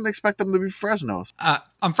mean, we didn't expect them to be Fresno.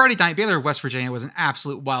 On Friday night, Baylor West Virginia was an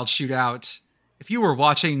absolute wild shootout. If you were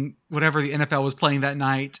watching whatever the NFL was playing that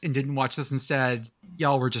night and didn't watch this instead,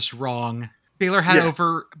 y'all were just wrong. Baylor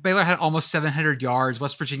had almost 700 yards.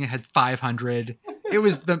 West Virginia had 500. It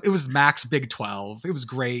was max Big 12. It was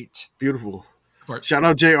great. Beautiful. Shout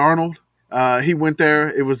out Jay Arnold. He went there.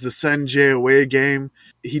 It was the send Jay away game.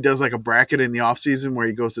 He does like a bracket in the offseason where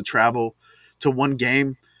he goes to travel to one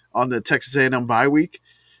game on the Texas A&M bye week.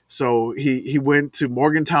 So he went to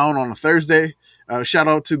Morgantown on a Thursday. Shout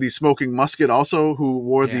out to the Smoking Musket also, who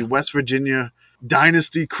wore the West Virginia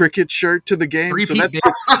Dynasty cricket shirt to the game. So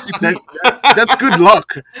that's good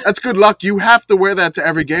luck. That's good luck. You have to wear that to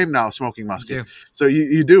every game now, Smoking Musket. So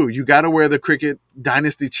you do. You got to wear the cricket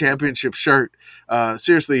Dynasty championship shirt.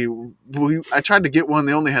 Seriously, I tried to get one.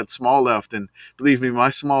 They only had small left, and believe me, my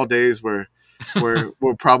small days were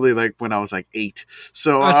probably like when I was like 8.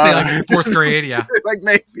 So I'd say like 4th grade, yeah. Like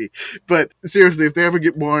maybe. But seriously, if they ever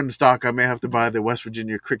get more in stock, I may have to buy the West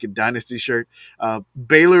Virginia Cricket Dynasty shirt.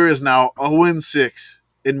 Baylor is now 0-6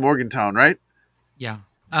 in Morgantown, right? Yeah.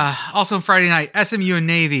 Also Friday night, SMU and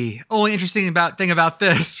Navy. Only interesting thing about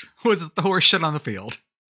this was that the horse shit on the field.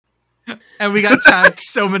 And we got tagged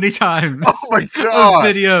so many times. Oh my God.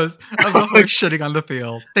 Of videos of the horse shitting on the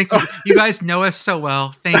field. Thank you. You guys know us so well.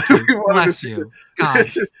 Thank you. Bless you. God.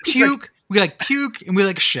 Puke. We like puke and we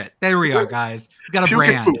like shit. There we are, guys. We got a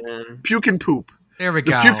brand. Puke and poop. There we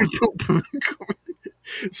go. Puke and poop.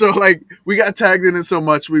 So like we got tagged in it so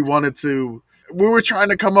much we were trying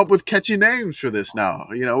to come up with catchy names for this now.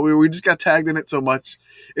 You know, we just got tagged in it so much.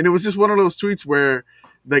 And it was just one of those tweets where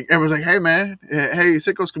like everyone's like, hey man, hey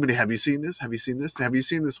Sickos Committee, have you seen this? Have you seen this? Have you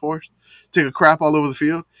seen this horse take a crap all over the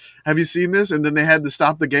field? Have you seen this? And then they had to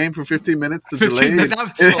stop the game for 15 minutes to delay.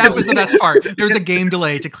 That was the best part. There was a game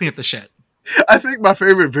delay to clean up the shit. I think my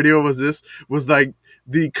favorite video was like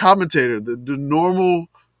the commentator, the normal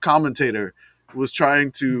commentator was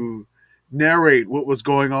trying to narrate what was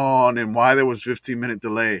going on and why there was 15-minute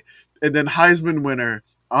delay. And then Heisman winner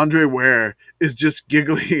Andre Ware is just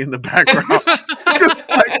giggling in the background.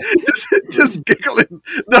 just giggling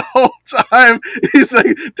the whole time. He's like,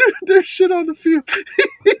 dude, there's shit on the field.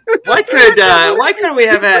 Why couldn't we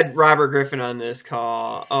have had Robert Griffin on this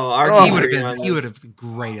call? He would have been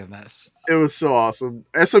great in this. It was so awesome.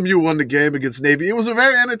 SMU won the game against Navy. It was a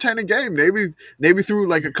very entertaining game. Navy threw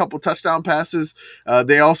like a couple touchdown passes.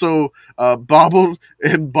 They also bobbled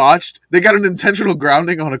and botched. They got an intentional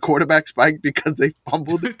grounding on a quarterback spike because they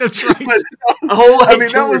fumbled. That's right. But,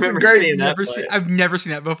 that was great. I've never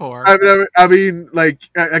seen that before. I mean, like,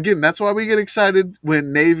 again, that's why we get excited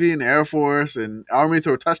when Navy and Air Force and Army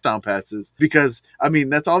throw touchdown passes because, I mean,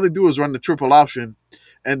 that's all they do is run the triple option.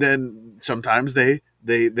 And then sometimes they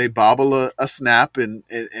bobble a snap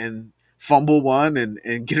and fumble one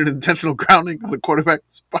and get an intentional grounding on the quarterback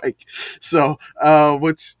spike. So,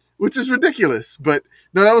 which is ridiculous. But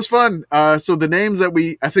no, that was fun. So the names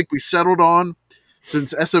that I think we settled on,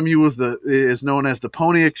 since SMU is known as the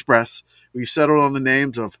Pony Express, we've settled on the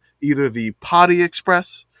names of either the Potty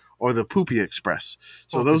Express or the Poopy Express.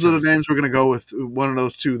 So those are the names we're going to go with, one of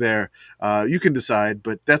those two there. You can decide,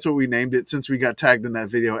 but that's what we named it since we got tagged in that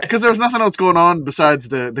video. Because there was nothing else going on besides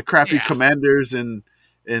the crappy Commanders and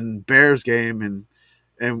Bears game.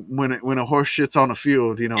 And when a horse shits on a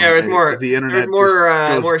field, you know, it was more, the internet more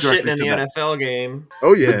shitting in the NFL game.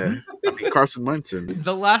 Oh, yeah. Carson Wentz.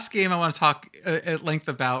 The last game I want to talk at length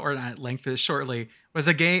about, or not at length, shortly, was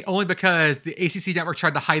a game only because the ACC network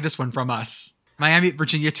tried to hide this one from us. Miami at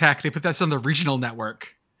Virginia Tech, they put that on the regional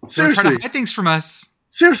network. Seriously. They're trying to hide things from us.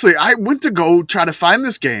 Seriously, I went to go try to find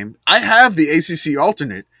this game. I have the ACC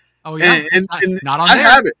alternate. Oh, yeah? And not on there.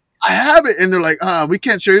 I have it. And they're like, we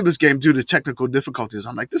can't show you this game due to technical difficulties.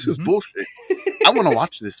 I'm like, this is bullshit. I want to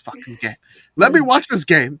watch this fucking game. Let me watch this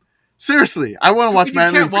game. Seriously, I want to watch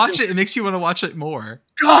Miami. You can't watch it. It makes you want to watch it more.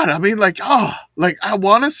 God, I mean, I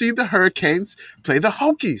want to see the Hurricanes play the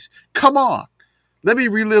Hokies. Come on. Let me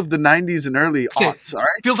relive the 90s and early aughts, all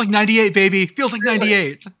right? Feels like 98, baby. Feels like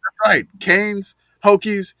 98. That's right. Canes,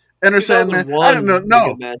 Hokies, Enter Sandman. I don't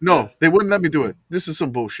know. No, they wouldn't let me do it. This is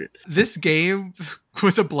some bullshit. This game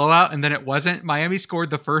was a blowout, and then it wasn't. Miami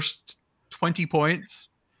scored the first 20 points,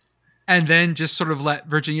 and then just sort of let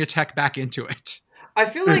Virginia Tech back into it. I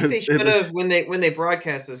feel like they should have, when they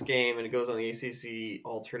broadcast this game and it goes on the ACC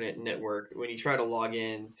alternate network, when you try to log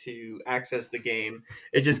in to access the game,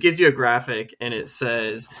 it just gives you a graphic and it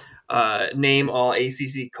says name all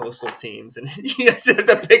ACC coastal teams, and you guys have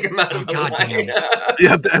to pick them out of the God damn. lineup. You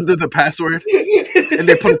have to enter the password, and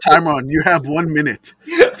they put a timer on. You have 1 minute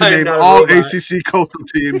to I am name not a all robot. ACC coastal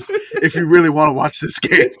teams if you really want to watch this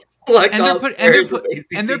game. Black And Ops players with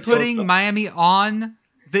ACC they're putting coastal. Miami on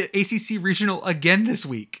the ACC regional again this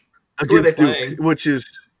week. Who are they Against Duke, playing? which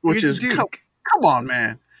is Against Duke. come on,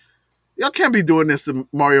 man. Y'all can't be doing this to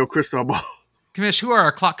Mario Cristobal. Commish, who are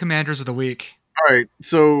our clock commanders of the week? All right,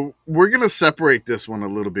 so we're going to separate this one a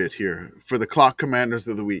little bit here for the clock commanders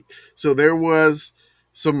of the week. So there was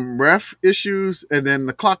some ref issues, and then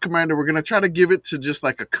the clock commander, we're going to try to give it to just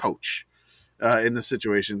like a coach in the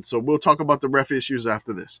situation. So we'll talk about the ref issues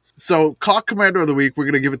after this. So clock commander of the week, we're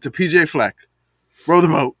going to give it to PJ Fleck. Row the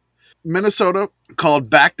boat. Minnesota called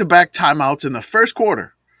back-to-back timeouts in the first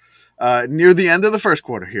quarter, near the end of the first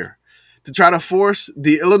quarter here, to try to force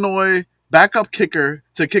the Illinois backup kicker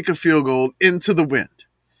to kick a field goal into the wind.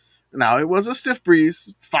 Now, it was a stiff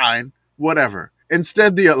breeze, fine, whatever.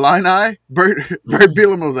 Instead, the Illini, Bert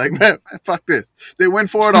Bielema was like, man, fuck this. They went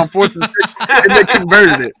for it on 4th and 6, and they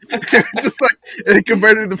converted it. Just like, they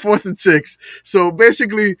converted the 4th and 6. So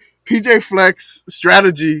basically, PJ Fleck's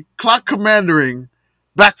strategy, clock commandering,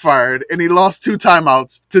 backfired, and he lost 2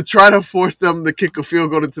 timeouts to try to force them to kick a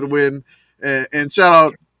field goal into the wind. And shout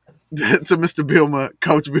out to Mr. Bielema,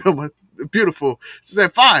 Coach Bielema. Beautiful. She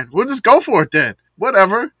said, fine, we'll just go for it then.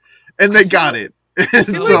 Whatever. And they got it. I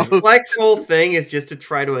feel like Fleck's whole thing is just to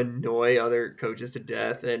try to annoy other coaches to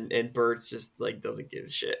death, and Bert's just like doesn't give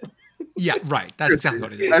a shit. Yeah, right. That's exactly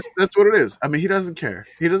what it is. That's what it is. I mean, he doesn't care.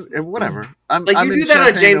 He doesn't. Whatever. I'm You in do that on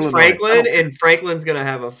Champaign, James Illinois. Franklin, and Franklin's gonna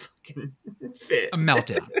have a fucking fit. A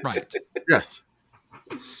meltdown, right. Yes.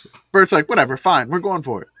 Bert's like, whatever, fine, we're going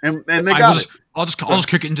for it, and they I'll got just, it. I'll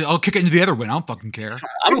kick it into the other wind. I don't fucking care.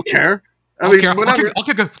 I don't care. I don't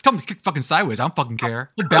care. Tell him to kick fucking sideways. I don't fucking care.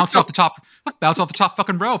 He'll bounce off the top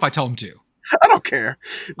fucking row if I tell him to. I don't care.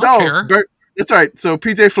 I don't care. Bert, that's right. So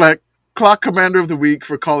PJ Fleck, clock commander of the week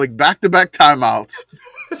for calling back-to-back timeouts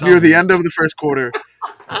near the end of the first quarter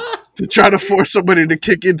to try to force somebody to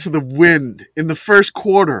kick into the wind in the first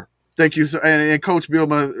quarter. Thank you, and Coach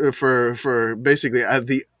Bielema for basically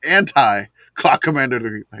the anti-clock commander of the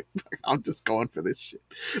week. Like, I'm just going for this shit.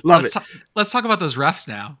 Let's talk about those refs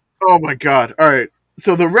now. Oh my God. All right.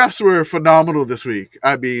 So the refs were phenomenal this week.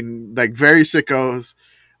 I mean, like very sickos.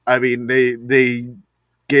 I mean, they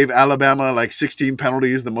gave Alabama like 16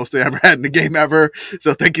 penalties, the most they ever had in the game ever.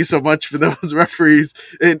 So thank you so much for those referees.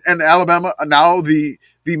 And Alabama now the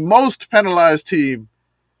most penalized team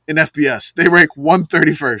in FBS. They rank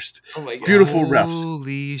 131st. Oh my God. Beautiful refs.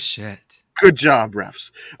 Holy shit. Good job,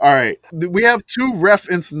 refs. All right. We have 2 ref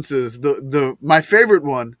instances. My favorite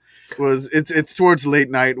one was it's towards late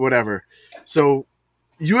night, whatever. So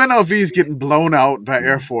UNLV is getting blown out by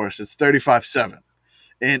Air Force. It's 35-7.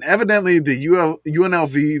 And evidently the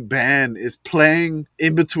UNLV band is playing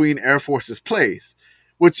in between Air Force's plays,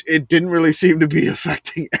 which it didn't really seem to be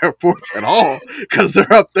affecting Air Force at all because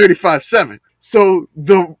they're up 35-7. So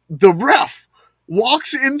the ref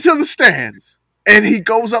walks into the stands and he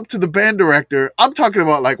goes up to the band director. I'm talking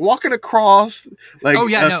about like walking across, like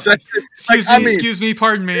section. Excuse me,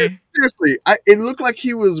 pardon me. Seriously, it looked like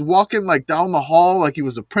he was walking like down the hall, like he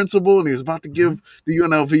was a principal, and he was about to give the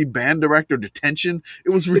UNLV band director detention. It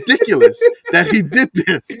was ridiculous that he did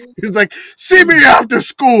this. He's like, "See me after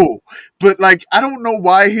school," but like I don't know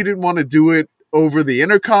why he didn't want to do it over the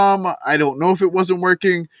intercom. I don't know if it wasn't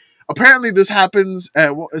working. Apparently, this happens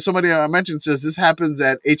at somebody I mentioned says this happens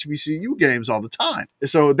at HBCU games all the time.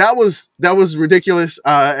 So that was ridiculous.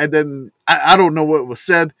 And then I don't know what was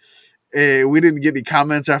said. We didn't get any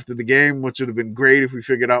comments after the game, which would have been great if we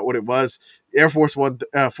figured out what it was. Air Force won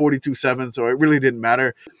 42-7, so it really didn't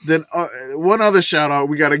matter. Then one other shout out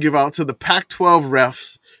we got to give out to the Pac-12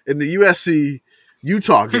 refs in the USC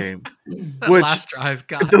Utah game. The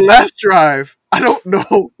last drive, I don't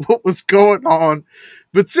know what was going on.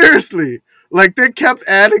 But seriously, like they kept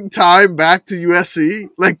adding time back to USC.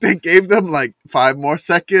 Like they gave them like 5 more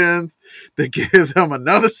seconds. They gave them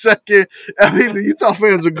another second. I mean, the Utah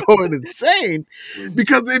fans are going insane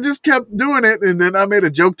because they just kept doing it. And then I made a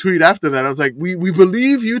joke tweet after that. I was like, we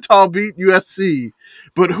believe Utah beat USC,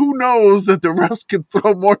 but who knows that the refs can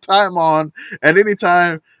throw more time on at any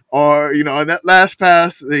time. Or, in that last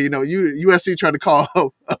pass, USC tried to call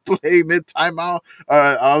a play mid-timeout.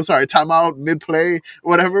 Timeout mid-play,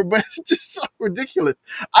 whatever. But it's just so ridiculous.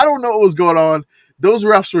 I don't know what was going on. Those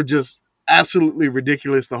refs were just absolutely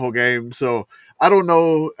ridiculous the whole game. So I don't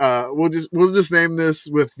know. We'll just name this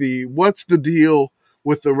with the "What's the deal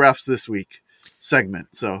with the refs this week"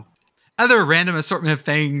 segment. So other random assortment of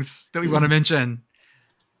things that we want to mention.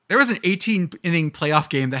 There was an 18-inning playoff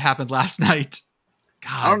game that happened last night.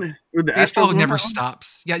 God, the baseball Astros never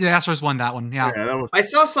stops. Yeah, the Astros won that one. Yeah, that was. I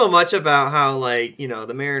saw so much about how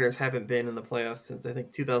the Mariners haven't been in the playoffs since I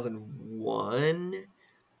think 2001.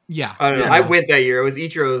 Yeah. I don't know. Yeah. I went that year. It was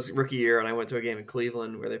Ichiro's rookie year, and I went to a game in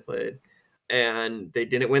Cleveland where they played, and they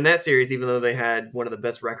didn't win that series, even though they had one of the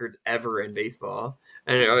best records ever in baseball.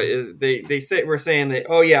 And we're saying that,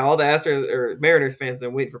 oh yeah, all the Astros or Mariners fans have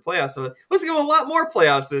been waiting for playoffs, so let's give them a lot more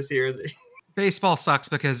playoffs this year. Baseball sucks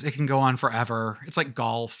because it can go on forever. It's like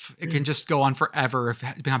golf. It can just go on forever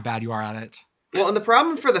depending on how bad you are at it. Well, and the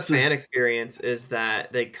problem for the fan experience is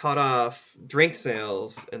that they cut off drink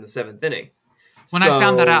sales in the 7th inning. When I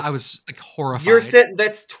found that out, I was like horrified. You're set.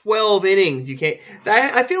 That's 12 innings. You can't.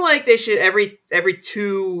 I feel like they should every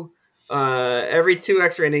two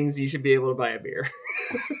extra innings you should be able to buy a beer.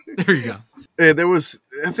 There you go. Yeah,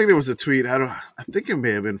 I think there was a tweet. I think it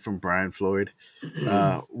may have been from Brian Floyd,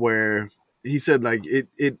 where he said like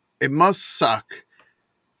it must suck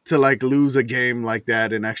to like lose a game like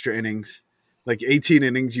that in extra innings, like 18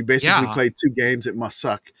 innings. You basically played 2 games. It must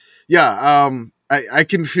suck. Yeah. I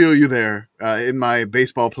can feel you there. In my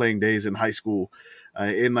baseball playing days in high school,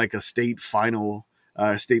 in like a state final,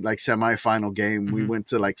 state like semifinal game, we went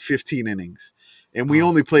to like 15 innings, and we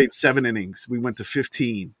only played 7 innings. We went to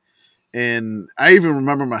 15. And I even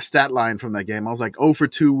remember my stat line from that game. I was like 0 for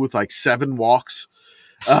 2 with like 7 walks.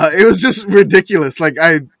 It was just ridiculous. Like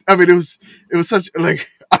I mean, it was such like,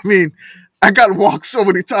 I mean, I got walked so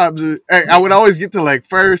many times. I would always get to like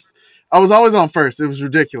first. I was always on first. It was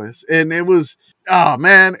ridiculous. And it was, oh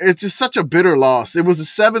man, it's just such a bitter loss. It was a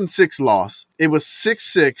 7-6 loss. It was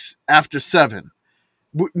 6-6 after 7.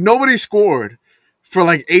 Nobody scored for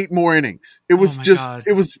like 8 more innings. It was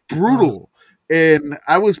it was brutal. And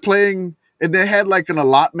I was playing, and they had like an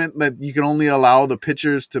allotment that you can only allow the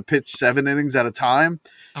pitchers to pitch 7 innings at a time.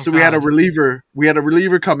 We had a reliever. We had a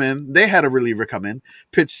reliever come in. They had a reliever come in,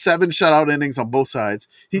 pitch 7 shutout innings on both sides.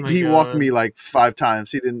 He walked me like 5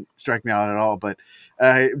 times. He didn't strike me out at all, but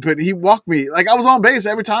he walked me like I was on base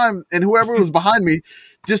every time, and whoever was behind me,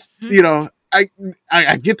 just I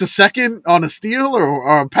get to second on a steal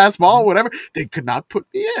or a pass ball, whatever. They could not put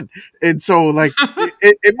me in, and so like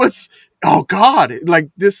it was. Oh God!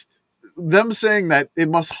 Like this, them saying that it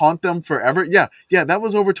must haunt them forever. Yeah, that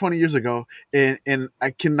was over 20 years ago, and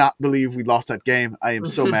I cannot believe we lost that game. I am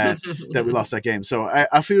so mad that we lost that game. So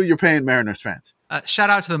I feel your pain, Mariners fans.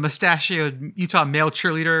 Shout out to the mustachioed Utah male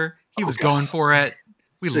cheerleader. He was going for it.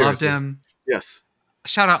 We loved him. Yes.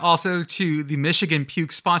 Shout out also to the Michigan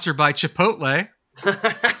Puke sponsored by Chipotle.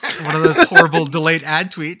 One of those horrible delayed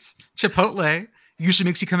ad tweets. Chipotle usually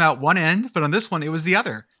makes you come out one end, but on this one, it was the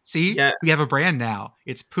other. See, we have a brand now.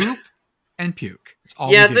 It's poop and puke. It's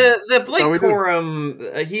all. Yeah, the Blake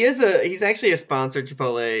Corum, he's actually a sponsored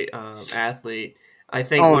Chipotle athlete. I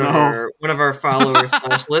think one of our followers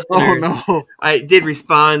 / listeners I did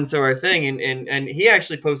respond to our thing, and he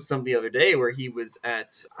actually posted something the other day where he was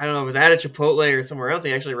at, I don't know, it was at a Chipotle or somewhere else.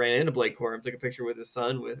 He actually ran into Blake Corum, took a picture with his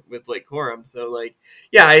son with Blake Corum. So like,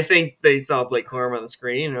 yeah, I think they saw Blake Corum on the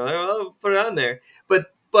screen and they're like, oh, put it on there.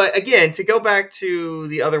 But again, to go back to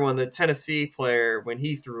the other one, the Tennessee player, when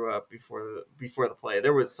he threw up before the play,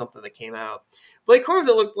 there was something that came out. Blake Corum,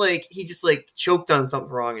 it looked like he just like choked on something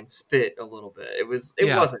wrong and spit a little bit. It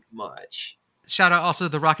wasn't much. Shout out also to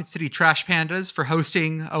the Rocket City Trash Pandas for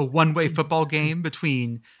hosting a one-way football game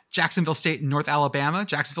between Jacksonville State and North Alabama.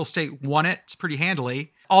 Jacksonville State won it pretty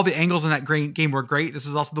handily. All the angles in that game were great. This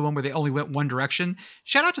is also the one where they only went one direction.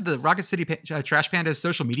 Shout out to the Rocket City Trash Pandas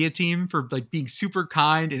social media team for like being super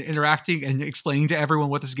kind and interacting and explaining to everyone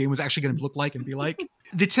what this game was actually going to look like and be like.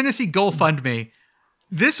 The Tennessee GoFundMe.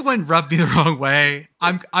 This one rubbed me the wrong way.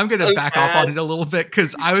 I'm going to back off on it a little bit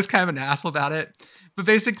because I was kind of an asshole about it. But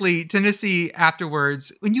basically, Tennessee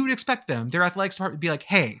afterwards, when you would expect them, their athletics department would be like,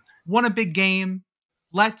 "Hey, won a big game.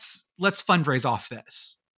 Let's fundraise off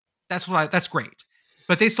this." That's great.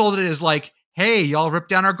 But they sold it as like, "Hey, y'all ripped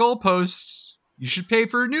down our goalposts. You should pay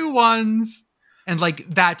for new ones." And like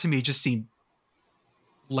that to me just seemed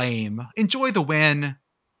lame. Enjoy the win.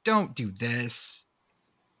 Don't do this.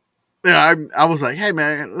 Yeah, I was like, hey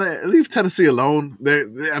man, leave Tennessee alone.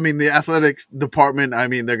 The athletics department,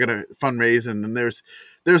 they're gonna fundraise, and then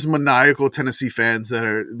there's maniacal Tennessee fans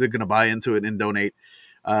they're gonna buy into it and donate.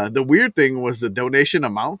 The weird thing was the donation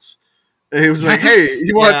amounts. It was like, hey,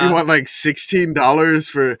 you want like $16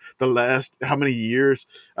 for the last how many years?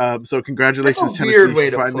 So congratulations, That's a Tennessee. Weird way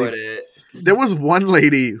to put it. There was one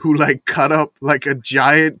lady who like cut up like a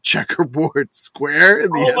giant checkerboard square in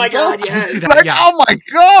the Oh my end zone. God, yes. see that. Like, Yeah. oh my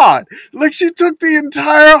God. Like, she took the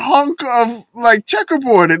entire hunk of like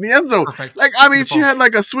checkerboard in the end zone. Perfect. Like, I mean, she Beautiful. had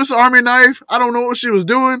like a Swiss Army knife. I don't know what she was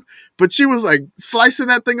doing, but she was like slicing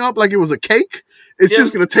that thing up like it was a cake. And she was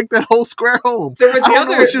Yes. going to take that whole square home. There was I the don't know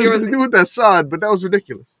other- what she was there going was- to do with that sod, but that was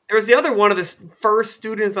ridiculous. There was the other one of the first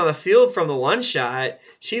students on the field from the one shot.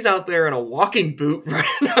 She's out there in a walking boot running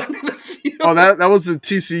onto the field. Oh, that was the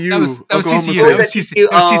TCU. That was Oklahoma TCU. State. That was TCU.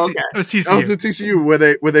 That was Oh, TCU. okay. That was That was the TCU.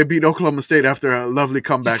 TCU where they beat Oklahoma State after a lovely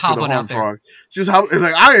comeback to the hobbling Horned out there. Frog. She was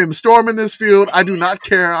like, I am storming this field. I do not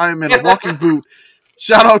care. I am in a walking boot.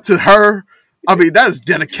 Shout out to her. I mean, that is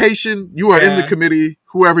dedication. You are in the Yeah. committee,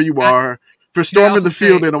 whoever you are, for storming also the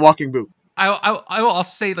field say- in a walking boot. I will also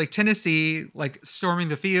say, like, Tennessee, like, storming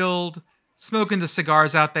the field, smoking the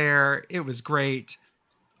cigars out there. It was great.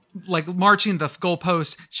 Like, marching the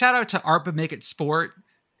goalpost. Shout out to Art But Make It Sport,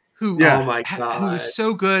 who Yeah. Oh my who God. is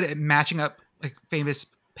so good at matching up like famous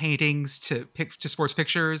paintings to sports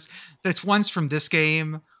pictures. The ones from this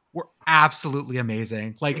game were absolutely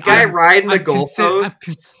amazing. Like, The guy riding the I'm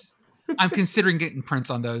goalpost. I'm considering getting prints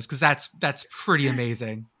on those because that's pretty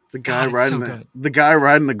amazing. The guy God, it's riding so the good. the guy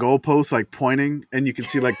riding the goalpost, like pointing, and you can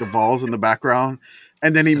see like the balls in the background,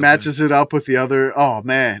 and then he So matches it up with the other. Oh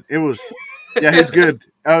man, it was yeah, he's good.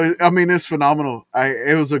 I mean, it's phenomenal.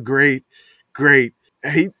 It was a great.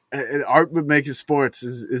 Art But Make It Sports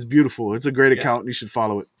is beautiful. It's a great Yeah. account. You should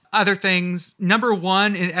follow it. Other things, number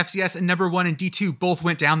 1 in FCS and number 1 in D2 both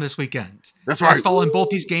went down this weekend. That's I was right. following both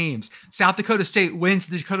these games. South Dakota State wins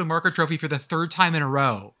the Dakota Marker Trophy for the 3rd time in a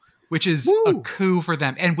row, which is a Woo. coup for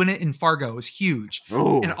them. And win it in Fargo is huge.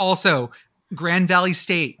 Oh, And also, Grand Valley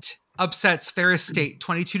State upsets Ferris State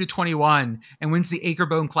 22-21 and wins the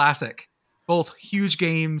Acrebone Classic. Both huge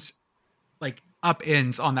games, like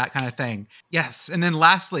upends on that kind of thing. Yes. And then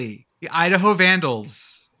lastly, the Idaho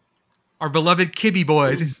Vandals, our beloved Kibby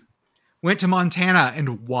boys, went to Montana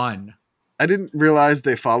and won. I didn't realize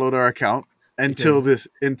they followed our account until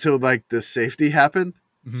like the safety happened.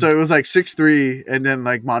 Mhm. So it was like 6-3, and then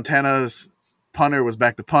like Montana's punter was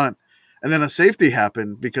back to punt, and then a safety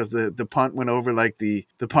happened because the punt went over like the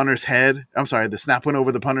punter's head. I'm sorry, the snap went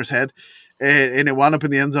over the punter's head, and it wound up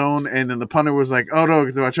in the end zone. And then the punter was like, "Oh no,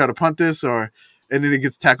 do I try to punt this or?" And then he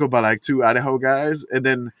gets tackled by like 2 Idaho guys, and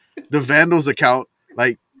then the Vandals account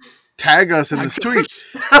like tag us in this tweet.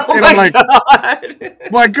 Oh And my I'm like, God.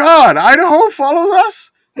 My God, Idaho follows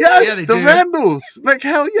us? Yes, Yeah, they the do. Vandals. Like,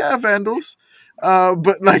 hell yeah, Vandals.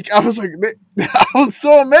 But like, I was like, I was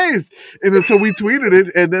so amazed. And then so we tweeted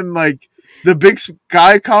it, and then like the Big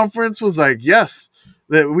Sky Conference was like, yes,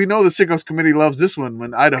 that we know the Sickos Committee loves this one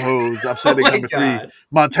when Idaho's upsetting Oh my number 3 God.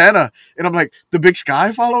 Montana. And I'm like, the Big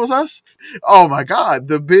Sky follows us? Oh my God,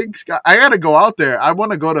 the Big Sky. I gotta go out there. I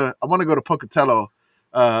wanna go to Pocatello,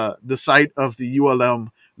 the site of the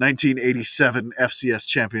ULM 1987 FCS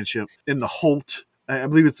championship in the Holt. I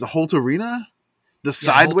believe it's the Holt Arena, the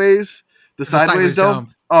Sideways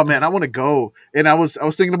Dome. Oh man, I want to go. And I was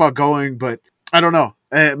thinking about going, but I don't know.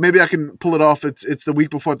 Maybe I can pull it off. It's the week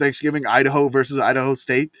before Thanksgiving, Idaho versus Idaho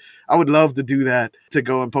State. I would love to do that, to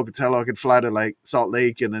go in Pocatello. I could fly to like Salt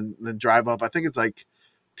Lake and then drive up. I think it's like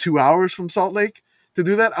 2 hours from Salt Lake to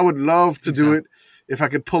do that. I would love to do it if I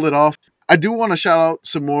could pull it off. I do want to shout out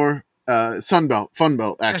some more Fun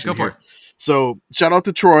Belt action. Go for here. it. So shout out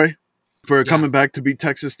to Troy for coming back to beat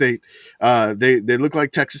Texas State. They look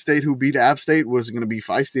like Texas State, who beat App State, was going to be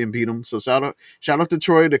feisty and beat them. So shout out to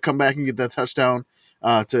Troy to come back and get that touchdown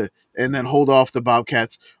and then hold off the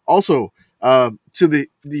Bobcats. Also to the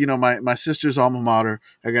my sister's alma mater,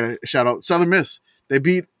 I got to shout out Southern Miss. They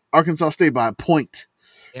beat Arkansas State by a point.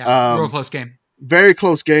 Yeah, real close game. Very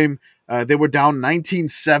close game. They were down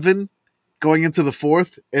 19-7 going into the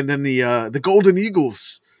 4th, and then the Golden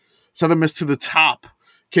Eagles, Southern Miss to the top,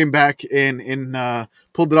 came back and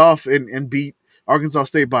pulled it off and beat Arkansas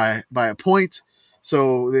State by a point.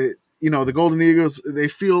 So the Golden Eagles, they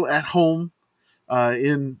feel at home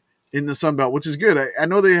in the Sun Belt, which is good. I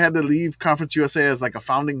know they had to leave Conference USA as like a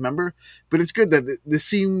founding member, but it's good that they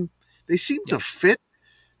seem to fit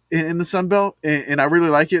in the Sun Belt, and I really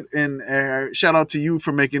like it. And shout out to you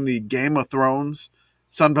for making the Game of Thrones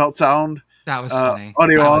Sun Belt sound. That was funny.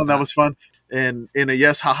 Audio I like on, that was fun. And a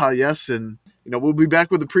yes, haha, yes. And we'll be back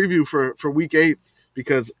with a preview for week 8,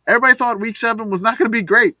 because everybody thought week 7 was not going to be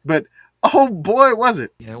great, but oh boy, was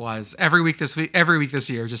it. Yeah, it was. Every week this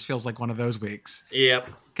year just feels like one of those weeks. Yep.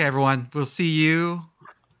 Okay, everyone, we'll see you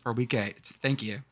for week 8. Thank you.